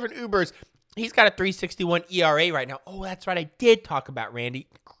was driving Ubers. He's got a 3.61 ERA right now. Oh, that's right. I did talk about Randy.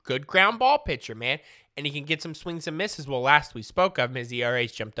 Good ground ball pitcher, man. And he can get some swings and misses. Well, last we spoke of him, his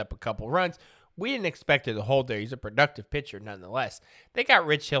ERA's jumped up a couple runs. We didn't expect it to hold there. He's a productive pitcher nonetheless. They got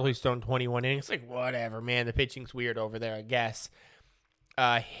Rich Hill, who's thrown 21 innings. Like, whatever, man. The pitching's weird over there, I guess.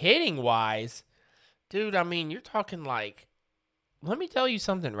 Hitting-wise, dude, I mean, you're talking like, let me tell you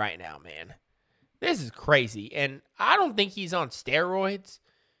something right now, man. This is crazy. And I don't think he's on steroids,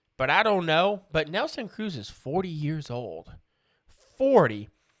 but I don't know. But Nelson Cruz is 40 years old. 40.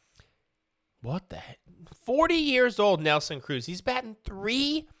 What the heck? 40 years old, Nelson Cruz. He's batting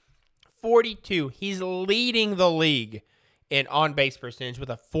 .342. He's leading the league in on-base percentage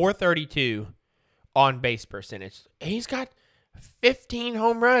with a .432 on-base percentage. He's got 15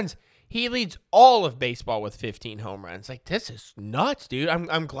 home runs. He leads all of baseball with 15 home runs. Like, this is nuts, dude.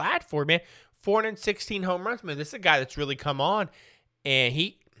 I'm glad for him, man. 416 home runs, man. This is a guy that's really come on. And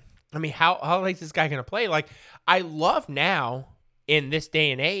how late is this guy going to play? Like, I love now, in this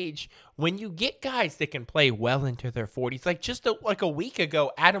day and age, when you get guys that can play well into their 40s. Like, just a week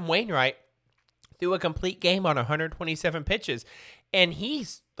ago, Adam Wainwright threw a complete game on 127 pitches. And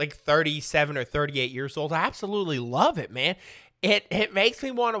he's like 37 or 38 years old. I absolutely love it, man. It makes me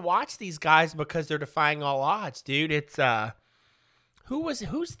want to watch these guys because they're defying all odds, dude. It's who was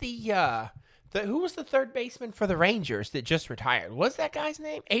the third baseman for the Rangers that just retired? What's that guy's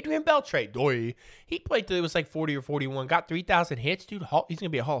name? Adrian Beltre. He played till he was like 40 or 41, got 3,000 hits, dude. He's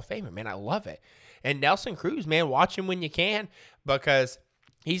gonna be a Hall of Famer, man. I love it. And Nelson Cruz, man, watch him when you can because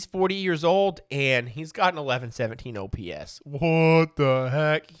he's 40 years old and he's got an 1117 OPS. What the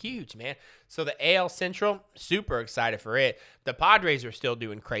heck? Huge, man. So the AL Central, super excited for it. The Padres are still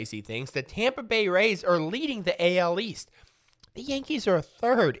doing crazy things. The Tampa Bay Rays are leading the AL East. The Yankees are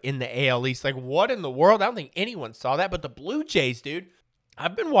third in the AL East. Like, what in the world? I don't think anyone saw that. But the Blue Jays, dude,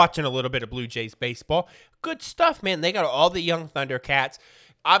 I've been watching a little bit of Blue Jays baseball. Good stuff, man. They got all the young Thundercats.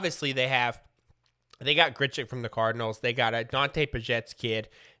 Obviously, they got Grichuk from the Cardinals. They got a Dante Paget's kid.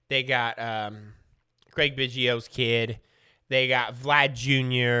 They got Craig Biggio's kid. They got Vlad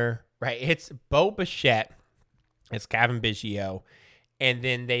Jr., right? It's Bo Bichette. It's Cavan Biggio. And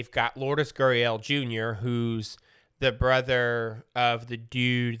then they've got Lourdes Gurriel Jr., who's the brother of the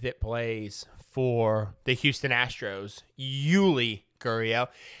dude that plays for the Houston Astros, Yuli Gurriel.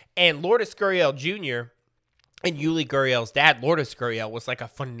 And Lourdes Gurriel Jr., and Yuli Gurriel's dad, Lourdes Gurriel, was like a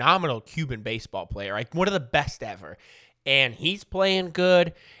phenomenal Cuban baseball player, like one of the best ever. And he's playing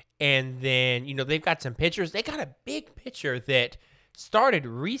good. And then, they've got some pitchers. They got a big pitcher that started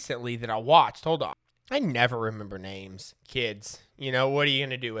recently that I watched. Hold on. I never remember names, kids. What are you going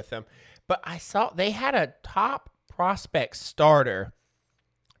to do with them? But I saw they had a top prospect starter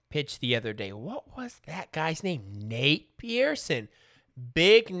pitch the other day. What was that guy's name? Nate Pearson.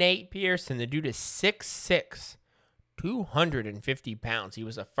 Big Nate Pearson. The dude is 6'6", 250 pounds. He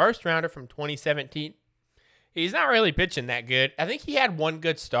was a first rounder from 2017. He's not really pitching that good. I think he had one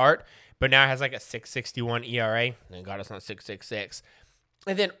good start, but now has like a 6.61 ERA. Thank God it's not 6.66.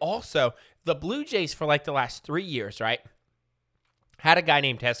 And then also, the Blue Jays for like the last 3 years, right, had a guy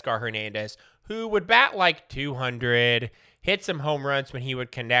named Teoscar Hernandez who would bat like 200, hit some home runs when he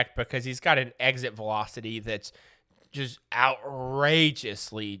would connect because he's got an exit velocity that's just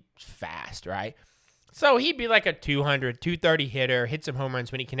outrageously fast, right? So he'd be like a 200, 230 hitter, hit some home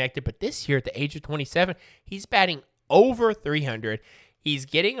runs when he connected. But this year at the age of 27, he's batting over 300. He's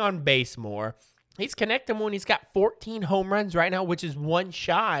getting on base more. He's connecting when he's got 14 home runs right now, which is one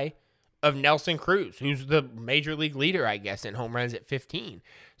shy of Nelson Cruz, who's the major league leader, I guess, in home runs at 15.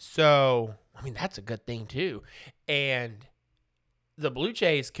 So, I mean, that's a good thing too. And the Blue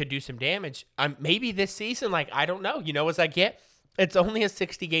Jays could do some damage. Maybe this season, like, I don't know. As I get, it's only a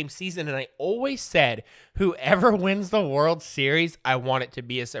 60-game season, and I always said whoever wins the World Series, I want it to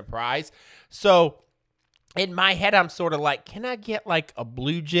be a surprise. So, in my head, I'm sort of like, can I get like a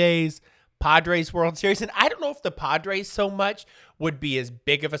Blue Jays Padres World Series? And I don't know if the Padres so much would be as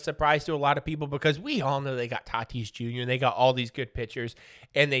big of a surprise to a lot of people, because we all know they got Tatis Jr. and they got all these good pitchers,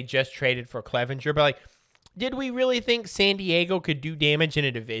 and they just traded for Clevenger. But like, did we really think San Diego could do damage in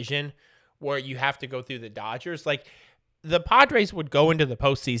a division where you have to go through the Dodgers? Like, the Padres would go into the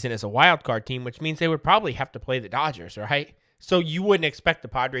postseason as a wild card team, which means they would probably have to play the Dodgers, right? So you wouldn't expect the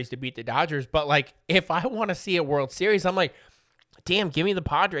Padres to beat the Dodgers. But like, if I want to see a World Series, I'm like, damn, give me the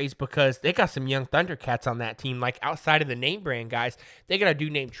Padres, because they got some young Thundercats on that team. Like, outside of the name brand guys, they got a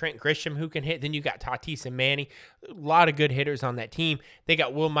dude named Trent Grisham who can hit. Then you got Tatis and Manny. A lot of good hitters on that team. They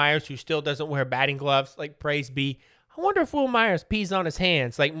got Will Myers, who still doesn't wear batting gloves. Like, praise be. I wonder if Will Myers pees on his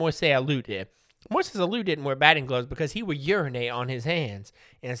hands like Moises Alou did. Moises Alou didn't wear batting gloves because he would urinate on his hands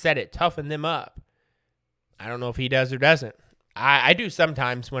and said it toughened them up. I don't know if he does or doesn't. I do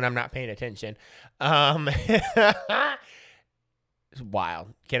sometimes when I'm not paying attention. It's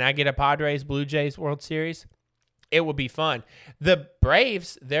wild. Can I get a Padres Blue Jays World Series? It would be fun. The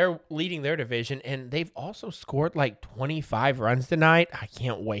Braves, they're leading their division, and they've also scored like 25 runs tonight. I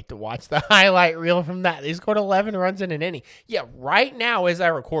can't wait to watch the highlight reel from that. They scored 11 runs in an inning. Yeah, right now as I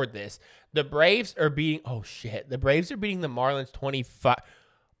record this, the Braves are beating, the Braves are beating the Marlins 25.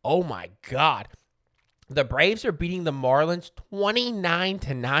 Oh my God. The Braves are beating the Marlins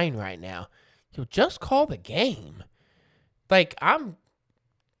 29-9 right now. Just call the game. Like,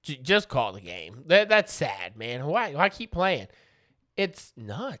 just call the game. That's sad, man. Why keep playing? It's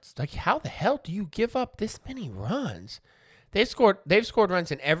nuts. Like, how the hell do you give up this many runs? They've scored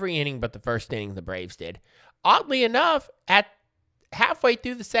runs in every inning but the first inning, the Braves did. Oddly enough, at halfway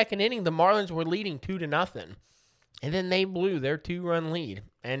through the second inning, the Marlins were leading 2-0. And then they blew their 2-run lead.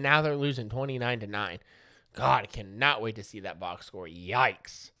 And now they're losing 29-9. God, I cannot wait to see that box score.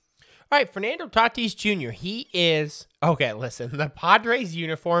 Yikes. All right, Fernando Tatis Jr., he is... Okay, listen, the Padres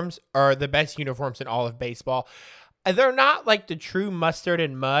uniforms are the best uniforms in all of baseball. They're not like the true mustard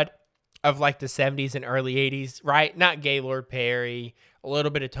and mud of like the 70s and early 80s, right? Not Gaylord Perry, a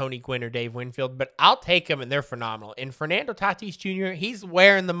little bit of Tony Gwynn or Dave Winfield, but I'll take them, and they're phenomenal. And Fernando Tatis Jr., he's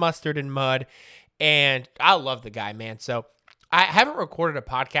wearing the mustard and mud, and I love the guy, man. So I haven't recorded a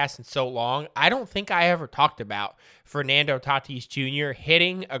podcast in so long. I don't think I ever talked about Fernando Tatis Jr.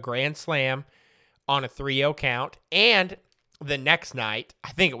 hitting a grand slam on a 3-0 count, and the next night,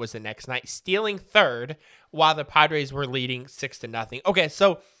 I think it was the next night, stealing third while the Padres were leading 6-0. Okay,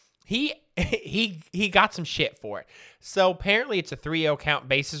 so he got some shit for it. So apparently it's a 3-0 count,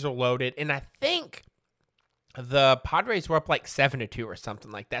 bases are loaded, and I think the Padres were up like 7-2 or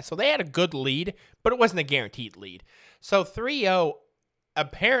something like that. So they had a good lead, but it wasn't a guaranteed lead. So 3-0,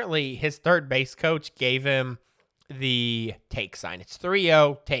 apparently his third base coach gave him the take sign. It's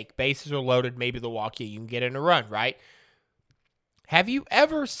 3-0, take, bases are loaded, maybe they'll walk you can get in a run, right? Have you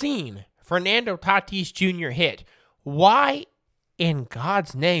ever seen Fernando Tatis Jr. hit? Why in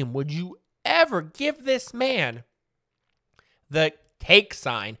God's name would you ever give this man the take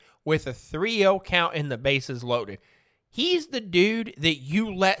sign with a 3-0 count and the bases loaded? He's the dude that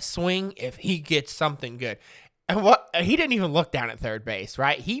you let swing if he gets something good. And he didn't even look down at third base,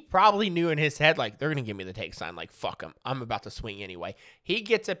 right? He probably knew in his head, like, they're going to give me the take sign. Like, fuck him. I'm about to swing anyway. He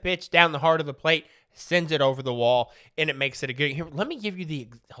gets a pitch down the heart of the plate, sends it over the wall, and it makes it a good... Here, let me give you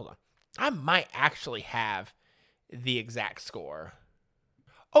hold on. I might actually have the exact score.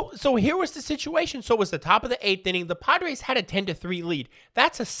 Oh, so here was the situation. So it was the top of the 8th inning. The Padres had a 10-3 lead.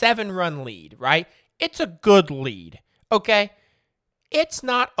 That's a 7-run lead, right? It's a good lead, okay? It's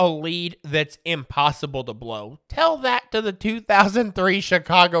not a lead that's impossible to blow. Tell that to the 2003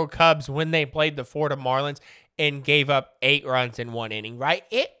 Chicago Cubs when they played the Florida Marlins and gave up 8 runs in 1 inning, right?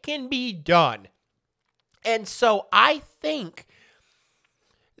 It can be done. And so I think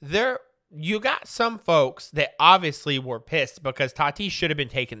you got some folks that obviously were pissed because Tatis should have been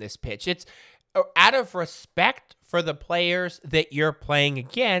taking this pitch. It's out of respect for the players that you're playing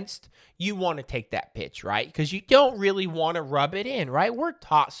against, you want to take that pitch, right? Because you don't really want to rub it in, right? We're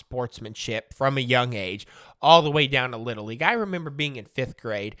taught sportsmanship from a young age all the way down to Little League. I remember being in 5th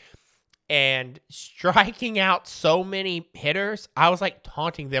grade and striking out so many hitters. I was like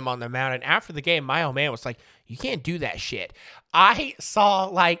taunting them on the mound. And after the game, my old man was like, you can't do that shit. I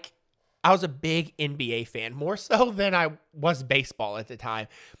was a big NBA fan, more so than I was baseball at the time.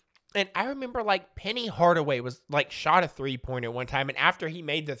 And I remember like Penny Hardaway was like shot a 3-pointer one time. And after he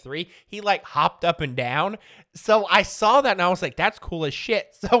made the 3, he like hopped up and down. So I saw that and I was like, that's cool as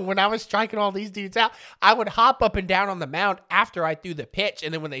shit. So when I was striking all these dudes out, I would hop up and down on the mound after I threw the pitch.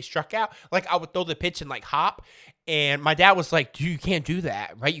 And then when they struck out, like I would throw the pitch and like hop. And my dad was like, dude, you can't do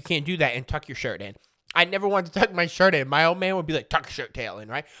that, right? You can't do that and tuck your shirt in. I never wanted to tuck my shirt in. My old man would be like, tuck your shirt tail in,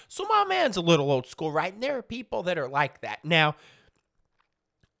 right? So my man's a little old school, right? And there are people that are like that. Now,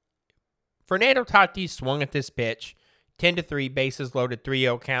 Fernando Tatis swung at this pitch, 10-3, bases loaded,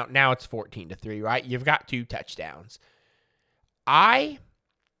 3-0 count. Now it's 14-3, right? You've got 2 touchdowns. I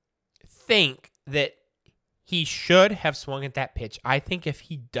think that he should have swung at that pitch. I think if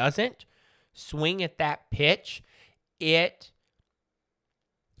he doesn't swing at that pitch, it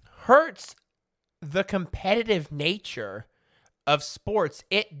hurts the competitive nature of sports.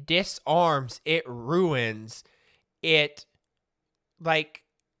 It disarms, it ruins, it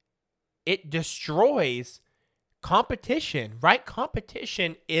destroys competition, right?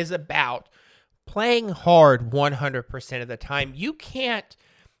 Competition is about playing hard 100% of the time. You can't,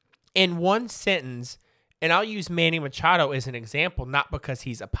 in one sentence, and I'll use Manny Machado as an example, not because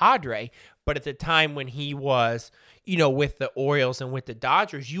he's a Padre, but at the time when he was, with the Orioles and with the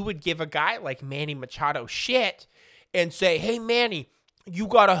Dodgers, you would give a guy like Manny Machado shit and say, hey, Manny, you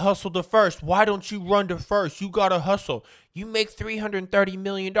got to hustle to first. Why don't you run to first? You got to hustle. You make $330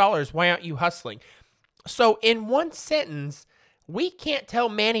 million. Why aren't you hustling? So in one sentence, we can't tell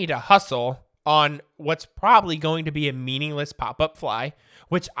Manny to hustle on what's probably going to be a meaningless pop-up fly,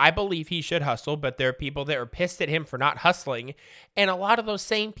 which I believe he should hustle, but there are people that are pissed at him for not hustling. And a lot of those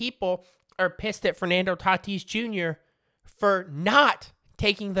same people are pissed at Fernando Tatis Jr. for not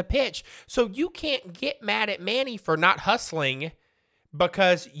taking the pitch. So you can't get mad at Manny for not hustling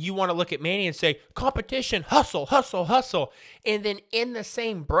because you want to look at Manny and say, competition, hustle, hustle, hustle. And then in the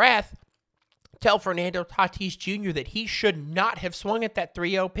same breath, tell Fernando Tatis Jr. that he should not have swung at that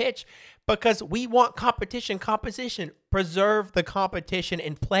 3-0 pitch because we want competition. Preserve the competition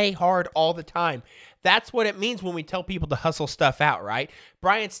and play hard all the time. That's what it means when we tell people to hustle stuff out, right?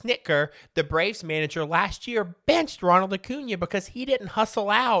 Brian Snitker, the Braves manager, last year benched Ronald Acuna because he didn't hustle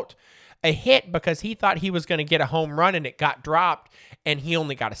out a hit because he thought he was going to get a home run and it got dropped and he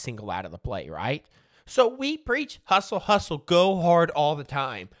only got a single out of the play, right? So we preach hustle, hustle, go hard all the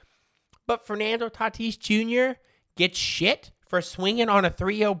time. But Fernando Tatis Jr. gets shit for swinging on a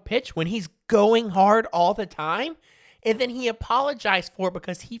 3-0 pitch when he's going hard all the time. And then he apologized for it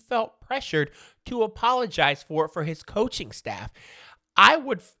because he felt pressured to apologize for it for his coaching staff.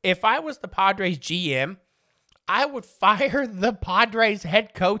 If I was the Padres GM, I would fire the Padres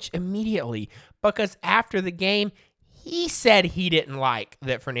head coach immediately because after the game, he said he didn't like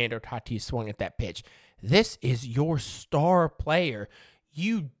that Fernando Tatis swung at that pitch. This is your star player.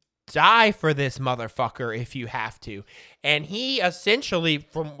 You die for this motherfucker if you have to. And he essentially,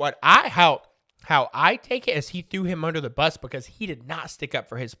 from how I take it, is he threw him under the bus because he did not stick up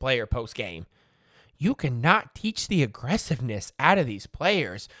for his player post-game. You cannot teach the aggressiveness out of these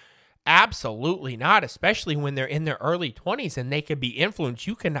players. Absolutely not, especially when they're in their early 20s and they could be influenced.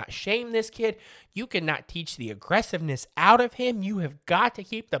 You cannot shame this kid. You cannot teach the aggressiveness out of him. You have got to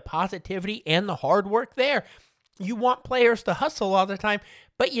keep the positivity and the hard work there. You want players to hustle all the time,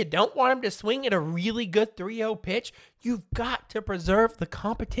 but you don't want them to swing at a really good 3-0 pitch. You've got to preserve the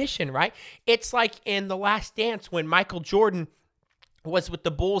competition, right? It's like in The Last Dance when Michael Jordan was with the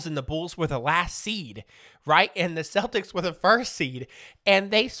Bulls and the Bulls were the last seed, right? And the Celtics were the first seed.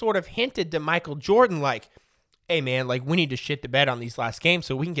 And they sort of hinted to Michael Jordan like, hey man, like we need to shit the bed on these last games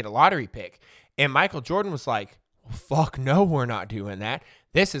so we can get a lottery pick. And Michael Jordan was like, well, fuck no, we're not doing that.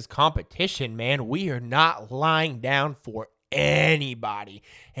 This is competition, man. We are not lying down for anybody.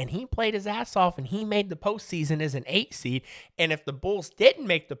 And he played his ass off and he made the postseason as an 8 seed. And if the Bulls didn't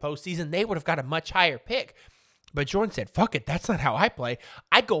make the postseason, they would have got a much higher pick. But Jordan said, fuck it, that's not how I play.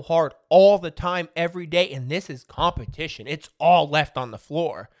 I go hard all the time, every day, and this is competition. It's all left on the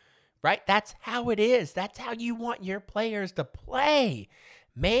floor, right? That's how it is. That's how you want your players to play.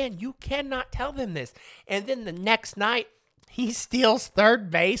 Man, you cannot tell them this. And then the next night, he steals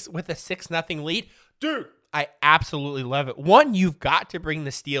third base with a 6-0 lead. Dude, I absolutely love it. One, you've got to bring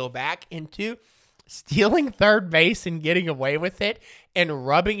the steal back. And two, stealing third base and getting away with it and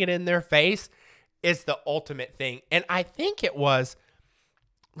rubbing it in their face is the ultimate thing. And I think it was,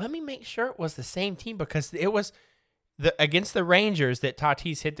 let me make sure it was the same team, because it was against the Rangers that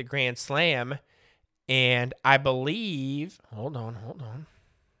Tatis hit the grand slam. And I believe, hold on.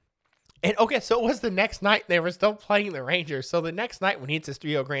 And okay, so it was the next night they were still playing the Rangers. So the next night when he hits his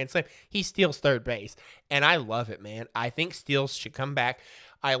 3-0 grand slam, he steals third base. And I love it, man. I think steals should come back.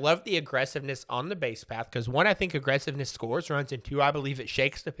 I love the aggressiveness on the base path because, one, I think aggressiveness scores runs, and two, I believe it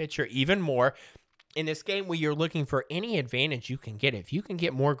shakes the pitcher even more. In this game where you're looking for any advantage you can get, if you can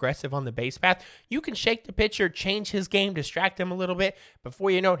get more aggressive on the base path, you can shake the pitcher, change his game, distract him a little bit. Before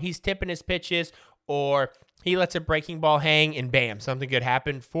you know it, he's tipping his pitches, or he lets a breaking ball hang, and bam, something good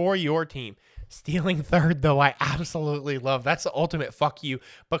happened for your team. Stealing third, though, I absolutely love. That's the ultimate fuck you,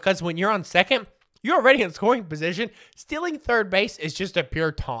 because when you're on second, you're already in scoring position. Stealing third base is just a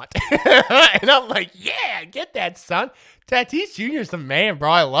pure taunt. And I'm like, yeah, get that, son. Tatis Jr.'s the man,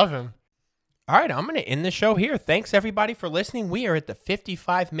 bro. I love him. All right, I'm going to end the show here. Thanks, everybody, for listening. We are at the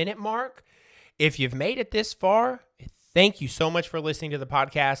 55-minute mark. If you've made it this far, thank you so much for listening to the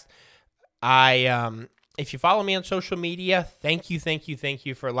podcast. If you follow me on social media, thank you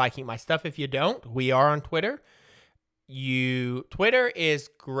for liking my stuff. If you don't, we are on Twitter. Twitter is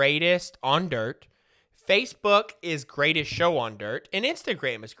Greatest on Dirt. Facebook is Greatest Show on Dirt. And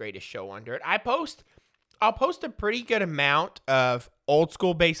Instagram is Greatest Show on Dirt. I'll post a pretty good amount of old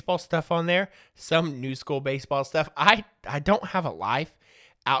school baseball stuff on there, some new school baseball stuff. I don't have a life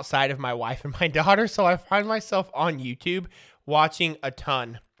outside of my wife and my daughter, so I find myself on YouTube watching a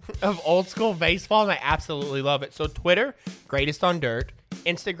ton of old school baseball, and I absolutely love it. So Twitter, Greatest on Dirt,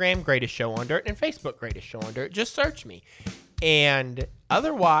 Instagram, Greatest Show on Dirt, and Facebook, Greatest Show on Dirt. Just search me. And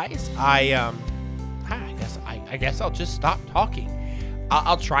otherwise, I guess I'll just stop talking.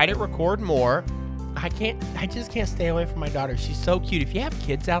 I'll try to record more. I just can't stay away from my daughter. She's so cute. If you have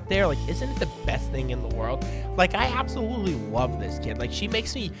kids out there, like, isn't it the best thing in the world? Like, I absolutely love this kid. Like, she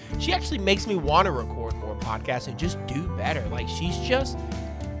actually makes me want to record more podcasts and just do better. Like, she's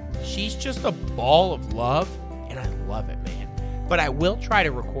just a ball of love, and I love it, man. But I will try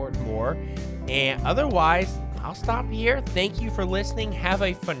to record more, and otherwise, I'll stop here. Thank you for listening. Have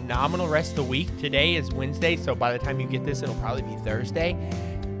a phenomenal rest of the week. Today is Wednesday, so by the time you get this, it'll probably be Thursday.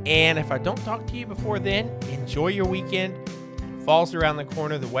 And if I don't talk to you before then, enjoy your weekend. Fall's around the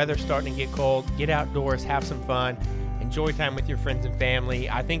corner. The weather's starting to get cold. Get outdoors. Have some fun. Enjoy time with your friends and family.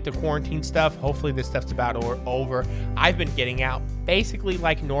 I think the quarantine stuff, hopefully this stuff's about over. I've been getting out basically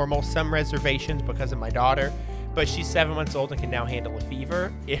like normal. Some reservations because of my daughter. But she's 7 months old and can now handle a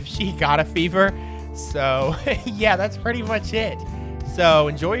fever if she got a fever. So, yeah, that's pretty much it. So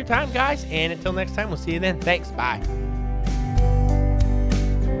enjoy your time, guys. And until next time, we'll see you then. Thanks. Bye.